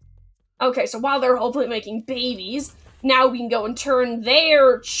 Okay, so while they're hopefully making babies, now we can go and turn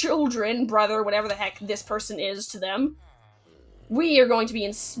their children, brother, whatever the heck this person is to them. we are going to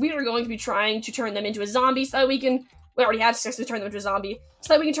be trying to turn them into a zombie so that we can, we already have successfully turned them into a zombie,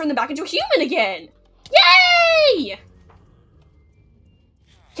 so that we can turn them back into a human again! Yay!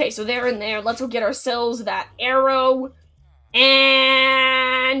 Okay, so they're in there. Let's go get ourselves that arrow.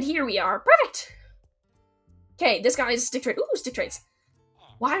 And here we are. Perfect! Okay, this guy is stick trade. Ooh, stick trades.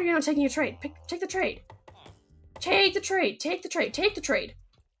 Why are you not taking a trade? Take the trade. Take the trade. Take the trade. Take the trade.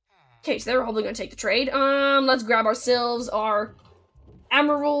 Okay, so they're probably gonna take the trade. Let's grab ourselves our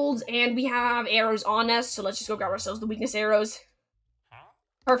emeralds, and we have arrows on us, so let's just go grab ourselves the weakness arrows.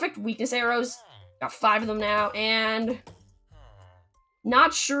 Perfect, weakness arrows. Got 5 of them now, and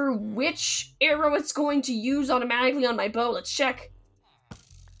not sure which arrow it's going to use automatically on my bow. Let's check.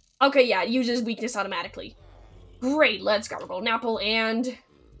 Okay, yeah, it uses weakness automatically. Great, let's grab our golden apple, and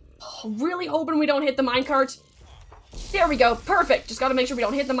really hoping we don't hit the minecart. There we go, perfect. Just gotta make sure we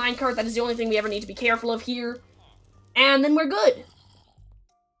don't hit the minecart. That is the only thing we ever need to be careful of here. And then we're good.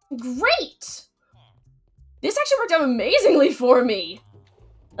 Great! This actually worked out amazingly for me.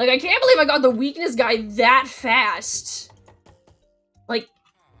 Like, I can't believe I got the weakness guy that fast. Like,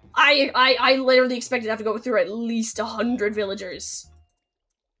 I literally expected to have to go through at least 100 villagers.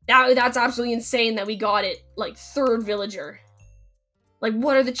 That's absolutely insane that we got it, like, 3rd villager. Like,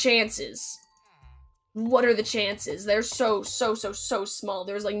 what are the chances? What are the chances? They're so small.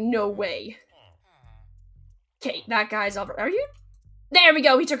 There's, like, no way. Okay, that guy's over. Are you? There we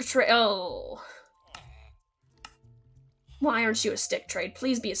go, he took a trade. Oh. Why aren't you a stick trade?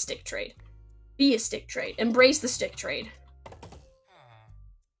 Please be a stick trade. Be a stick trade. Embrace the stick trade.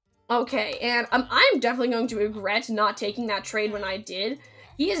 Okay, and I'm definitely going to regret not taking that trade when I did.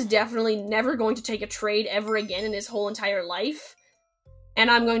 He is definitely never going to take a trade ever again in his whole entire life.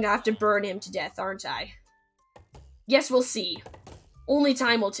 And I'm going to have to burn him to death, aren't I? Guess we'll see. Only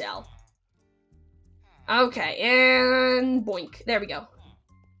time will tell. Okay, and boink. There we go.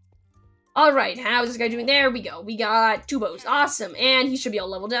 Alright, how's this guy doing? There we go. We got 2 bows. Awesome. And he should be all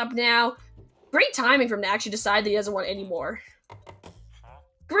leveled up now. Great timing for him to actually decide that he doesn't want any more.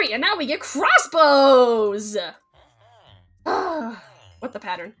 Great, and now we get crossbows! What the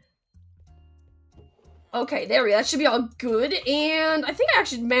pattern? Okay, there we go. That should be all good. And I think I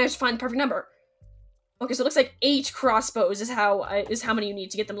actually managed to find the perfect number. Okay, so it looks like 8 crossbows is how many you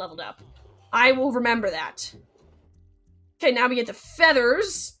need to get them leveled up. I will remember that. Okay, now we get the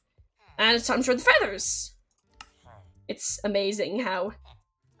feathers. And it's time for the feathers. It's amazing how...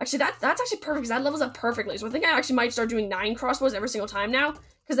 Actually, that's actually perfect, because that levels up perfectly. So I think I actually might start doing 9 crossbows every single time now,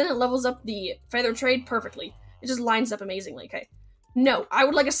 because then it levels up the feather trade perfectly. It just lines up amazingly, okay. No, I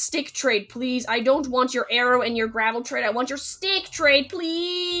would like a stick trade, please. I don't want your arrow and your gravel trade. I want your stick trade,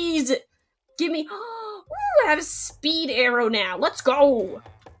 please. Give me... Ooh, I have a speed arrow now. Let's go.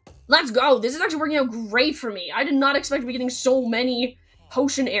 Let's go. This is actually working out great for me. I did not expect to be getting so many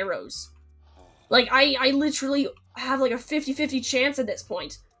potion arrows. Like, I literally have like a 50-50 chance at this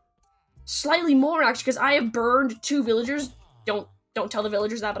point. Slightly more, actually, because I have burned 2 villagers. Don't tell the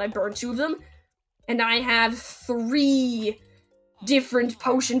villagers that, but I burned 2 of them. And I have 3 different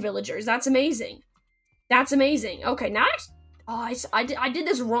potion villagers. That's amazing. That's amazing. Okay, now I did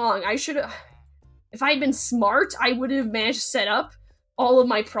this wrong. I should have... If I had been smart, I would have managed to set up all of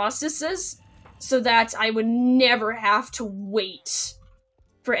my processes so that I would never have to wait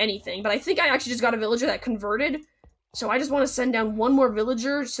for anything. But I think I actually just got a villager that converted. So I just want to send down 1 more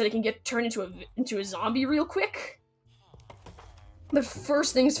villager so they can get turned into a zombie real quick. But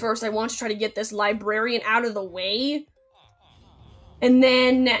first things first, I want to try to get this librarian out of the way. And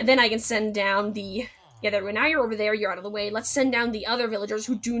then I can send down the... Yeah, there we go. Now you're over there, you're out of the way. Let's send down the other villagers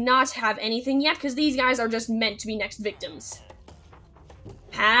who do not have anything yet, because these guys are just meant to be next victims.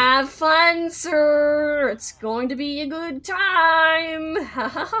 Have fun, sir! It's going to be a good time! Ha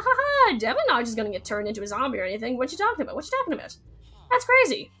ha ha ha! Definitely not just gonna get turned into a zombie or anything. What you talking about? What you talking about? That's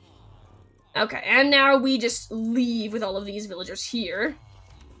crazy. Okay, and now we just leave with all of these villagers here.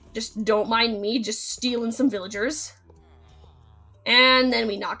 Just don't mind me, just stealing some villagers. And then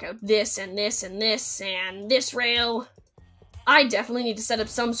we knock out this, and this, and this, and this rail. I definitely need to set up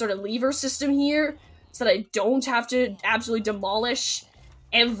some sort of lever system here, so that I don't have to absolutely demolish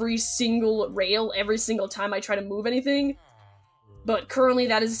every single rail every single time I try to move anything. But currently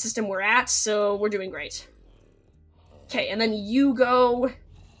that is the system we're at, so we're doing great. Okay, and then you go,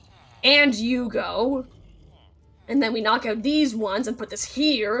 and you go. And then we knock out these ones and put this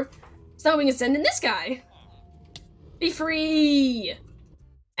here, so that we can send in this guy. Be free!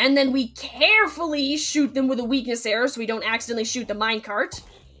 And then we carefully shoot them with a weakness arrow so we don't accidentally shoot the minecart.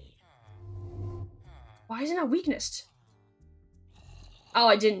 Why is it not weaknessed? Oh,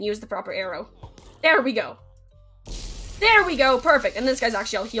 I didn't use the proper arrow. There we go. There we go, perfect. And this guy's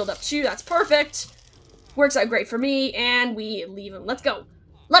actually all healed up too, that's perfect. Works out great for me, and we leave him. Let's go.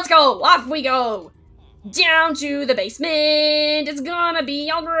 Let's go, off we go. Down to the basement. It's gonna be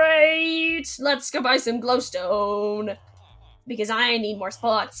all great. Let's go buy some glowstone, because I need more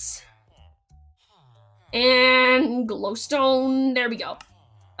spots. And glowstone, there we go.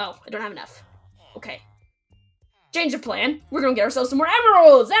 Oh, I don't have enough. Okay. Change of plan. We're gonna get ourselves some more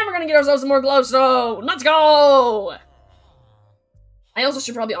emeralds, and we're gonna get ourselves some more glowstone. Let's go! I also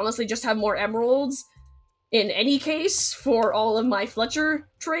should probably honestly just have more emeralds in any case for all of my Fletcher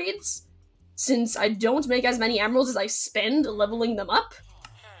trades, since I don't make as many emeralds as I spend leveling them up,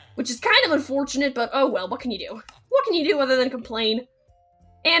 which is kind of unfortunate, but oh well, what can you do? What can you do other than complain?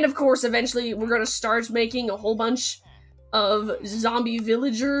 And of course, eventually, we're gonna start making a whole bunch of zombie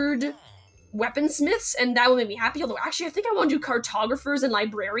villagered weaponsmiths, and that will make me happy. Although, actually, I think I want to do cartographers and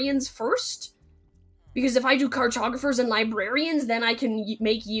librarians first. Because if I do cartographers and librarians, then I can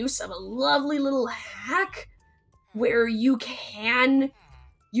make use of a lovely little hack where you can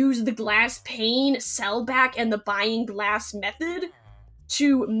use the glass pane, sell back, and the buying glass method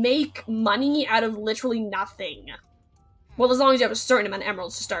to make money out of literally nothing. Well, as long as you have a certain amount of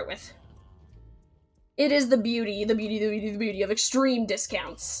emeralds to start with. It is the beauty of extreme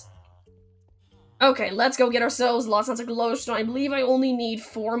discounts. Okay, let's go get ourselves lots of glowstone. I believe I only need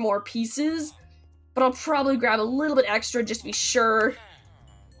 4 more pieces, but I'll probably grab a little bit extra just to be sure.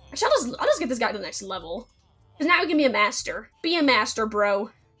 Actually, I'll just get this guy to the next level. Because now he can be a master. Be a master, bro.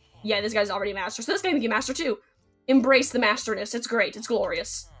 Yeah, this guy's already a master, so this guy can be a master too. Embrace the masterness. It's great. It's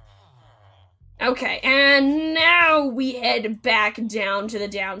glorious. Okay, and now we head back down to the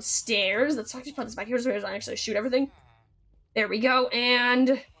downstairs. Let's actually put this back here so I actually shoot everything. There we go,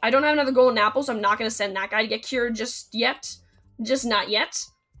 and I don't have another golden apple, so I'm not going to send that guy to get cured just yet. Just not yet.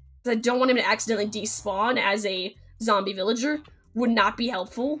 Because I don't want him to accidentally despawn as a zombie villager. Would not be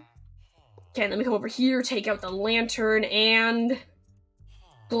helpful. Okay, let me come over here, take out the lantern, and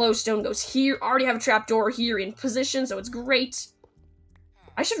glowstone goes here. I already have a trapdoor here in position, so it's great.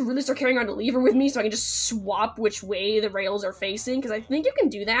 I should really start carrying around a lever with me so I can just swap which way the rails are facing, because I think you can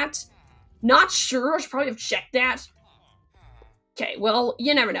do that. Not sure, I should probably have checked that. Okay, well,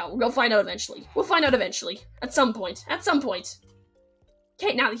 you never know. We'll find out eventually. We'll find out eventually. At some point. At some point.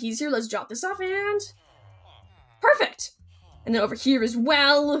 Okay, now that he's here, let's drop this off and... Perfect! And then over here as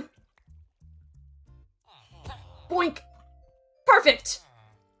well. Boink! Perfect!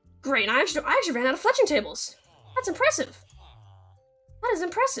 Great, I actually ran out of fletching tables. That's impressive. That is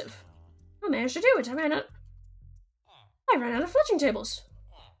impressive. I managed to do it. I ran out of fletching tables.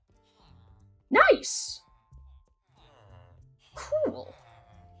 Nice! Cool.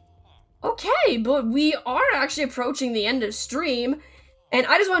 Okay, but we are actually approaching the end of stream, and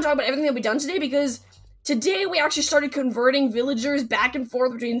I just want to talk about everything that we've done today, because today we actually started converting villagers back and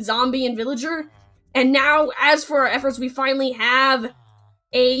forth between zombie and villager, and now, as for our efforts, we finally have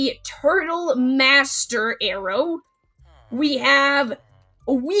a turtle master arrow. We have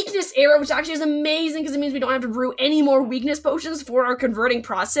a weakness arrow, which actually is amazing, because it means we don't have to brew any more weakness potions for our converting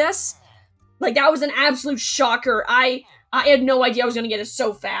process. Like, that was an absolute shocker. I had no idea I was going to get it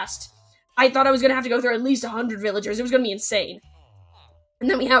so fast. I thought I was going to have to go through at least 100 villagers. It was going to be insane. And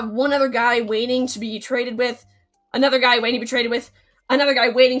then we have one other guy waiting to be traded with, another guy waiting to be traded with, another guy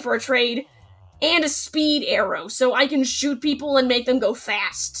waiting for a trade, and a speed arrow, so I can shoot people and make them go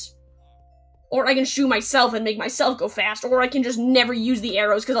fast. Or I can shoot myself and make myself go fast, or I can just never use the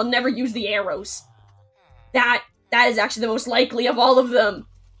arrows, because I'll never use the arrows. That is actually the most likely of all of them.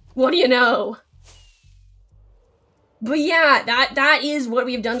 What do you know? But yeah, that is what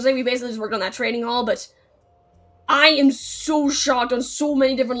we've done today. We basically just worked on that trading hall, but I am so shocked on so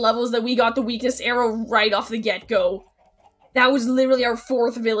many different levels that we got the weakness arrow right off the get-go. That was literally our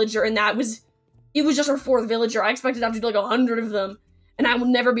 4th villager, and it was just our 4th villager. I expected to have to do like 100 of them, and I will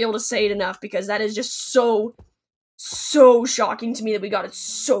never be able to say it enough, because that is just so shocking to me that we got it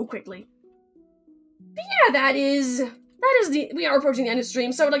so quickly. But yeah, we are approaching the end of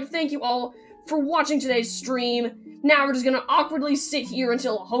stream, so I would like to thank you all for watching today's stream. Now we're just gonna awkwardly sit here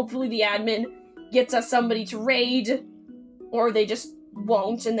until hopefully the admin gets us somebody to raid, or they just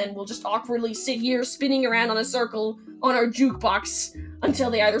won't, and then we'll just awkwardly sit here spinning around on a circle on our jukebox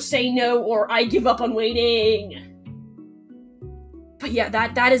until they either say no or I give up on waiting. But yeah,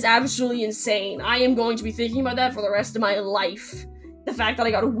 that is absolutely insane. I am going to be thinking about that for the rest of my life. The fact that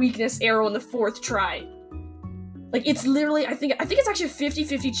I got a weakness arrow in the 4th try. Like, it's literally, I think it's actually a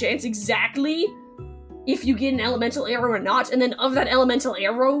 50-50 chance exactly if you get an elemental arrow or not, and then of that elemental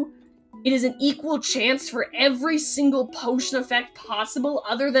arrow, it is an equal chance for every single potion effect possible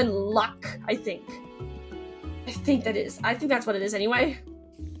other than luck, I think. I think that's what it is anyway.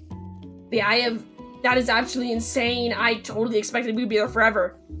 But yeah, that is absolutely insane. I totally expected we'd be there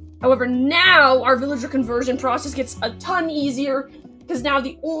forever. However, now our villager conversion process gets a ton easier, because now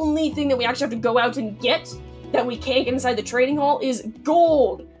the only thing that we actually have to go out and get that we can't get inside the trading hall is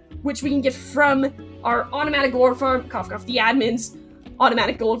gold, which we can get from our automatic gold farm, the admin's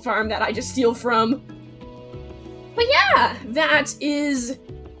automatic gold farm that I just steal from. But yeah, that is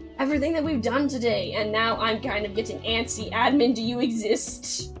everything that we've done today, and now I'm kind of getting antsy. Admin, do you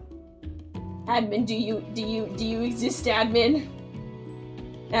exist? Admin, do you exist, admin?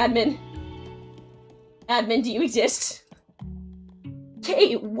 Admin, do you exist?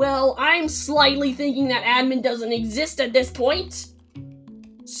 Okay, well, I'm slightly thinking that admin doesn't exist at this point.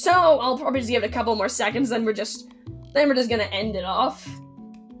 So, I'll probably just give it a couple more seconds, then we're just gonna end it off.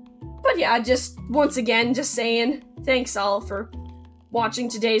 But yeah, just, once again, just saying, thanks all for watching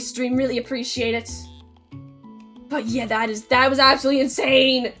today's stream, really appreciate it. But yeah, that was absolutely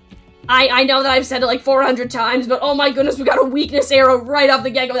insane! I know that I've said it like 400 times, but oh my goodness, we got a weakness arrow right off the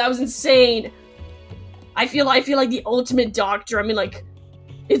get-go. That was insane. I feel like the ultimate doctor. I mean, like,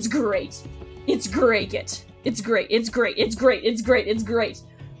 it's great. It's great. It's great. It's great. It's great. It's great. It's great.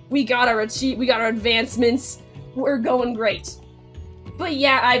 We got our advancements. We're going great. But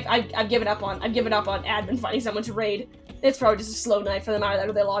yeah, I've given up on admin finding someone to raid. It's probably just a slow night for them either,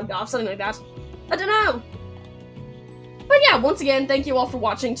 or they logged off, something like that. I don't know. But yeah, once again, thank you all for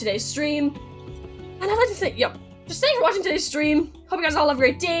watching today's stream. And I'd like to thank, just thanks for watching today's stream. Hope you guys all have a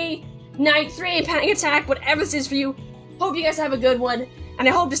great day, night, 3AM panic attack, whatever this is for you. Hope you guys have a good one. And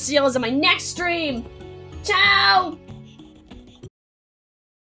I hope to see you all in my next stream. Ciao!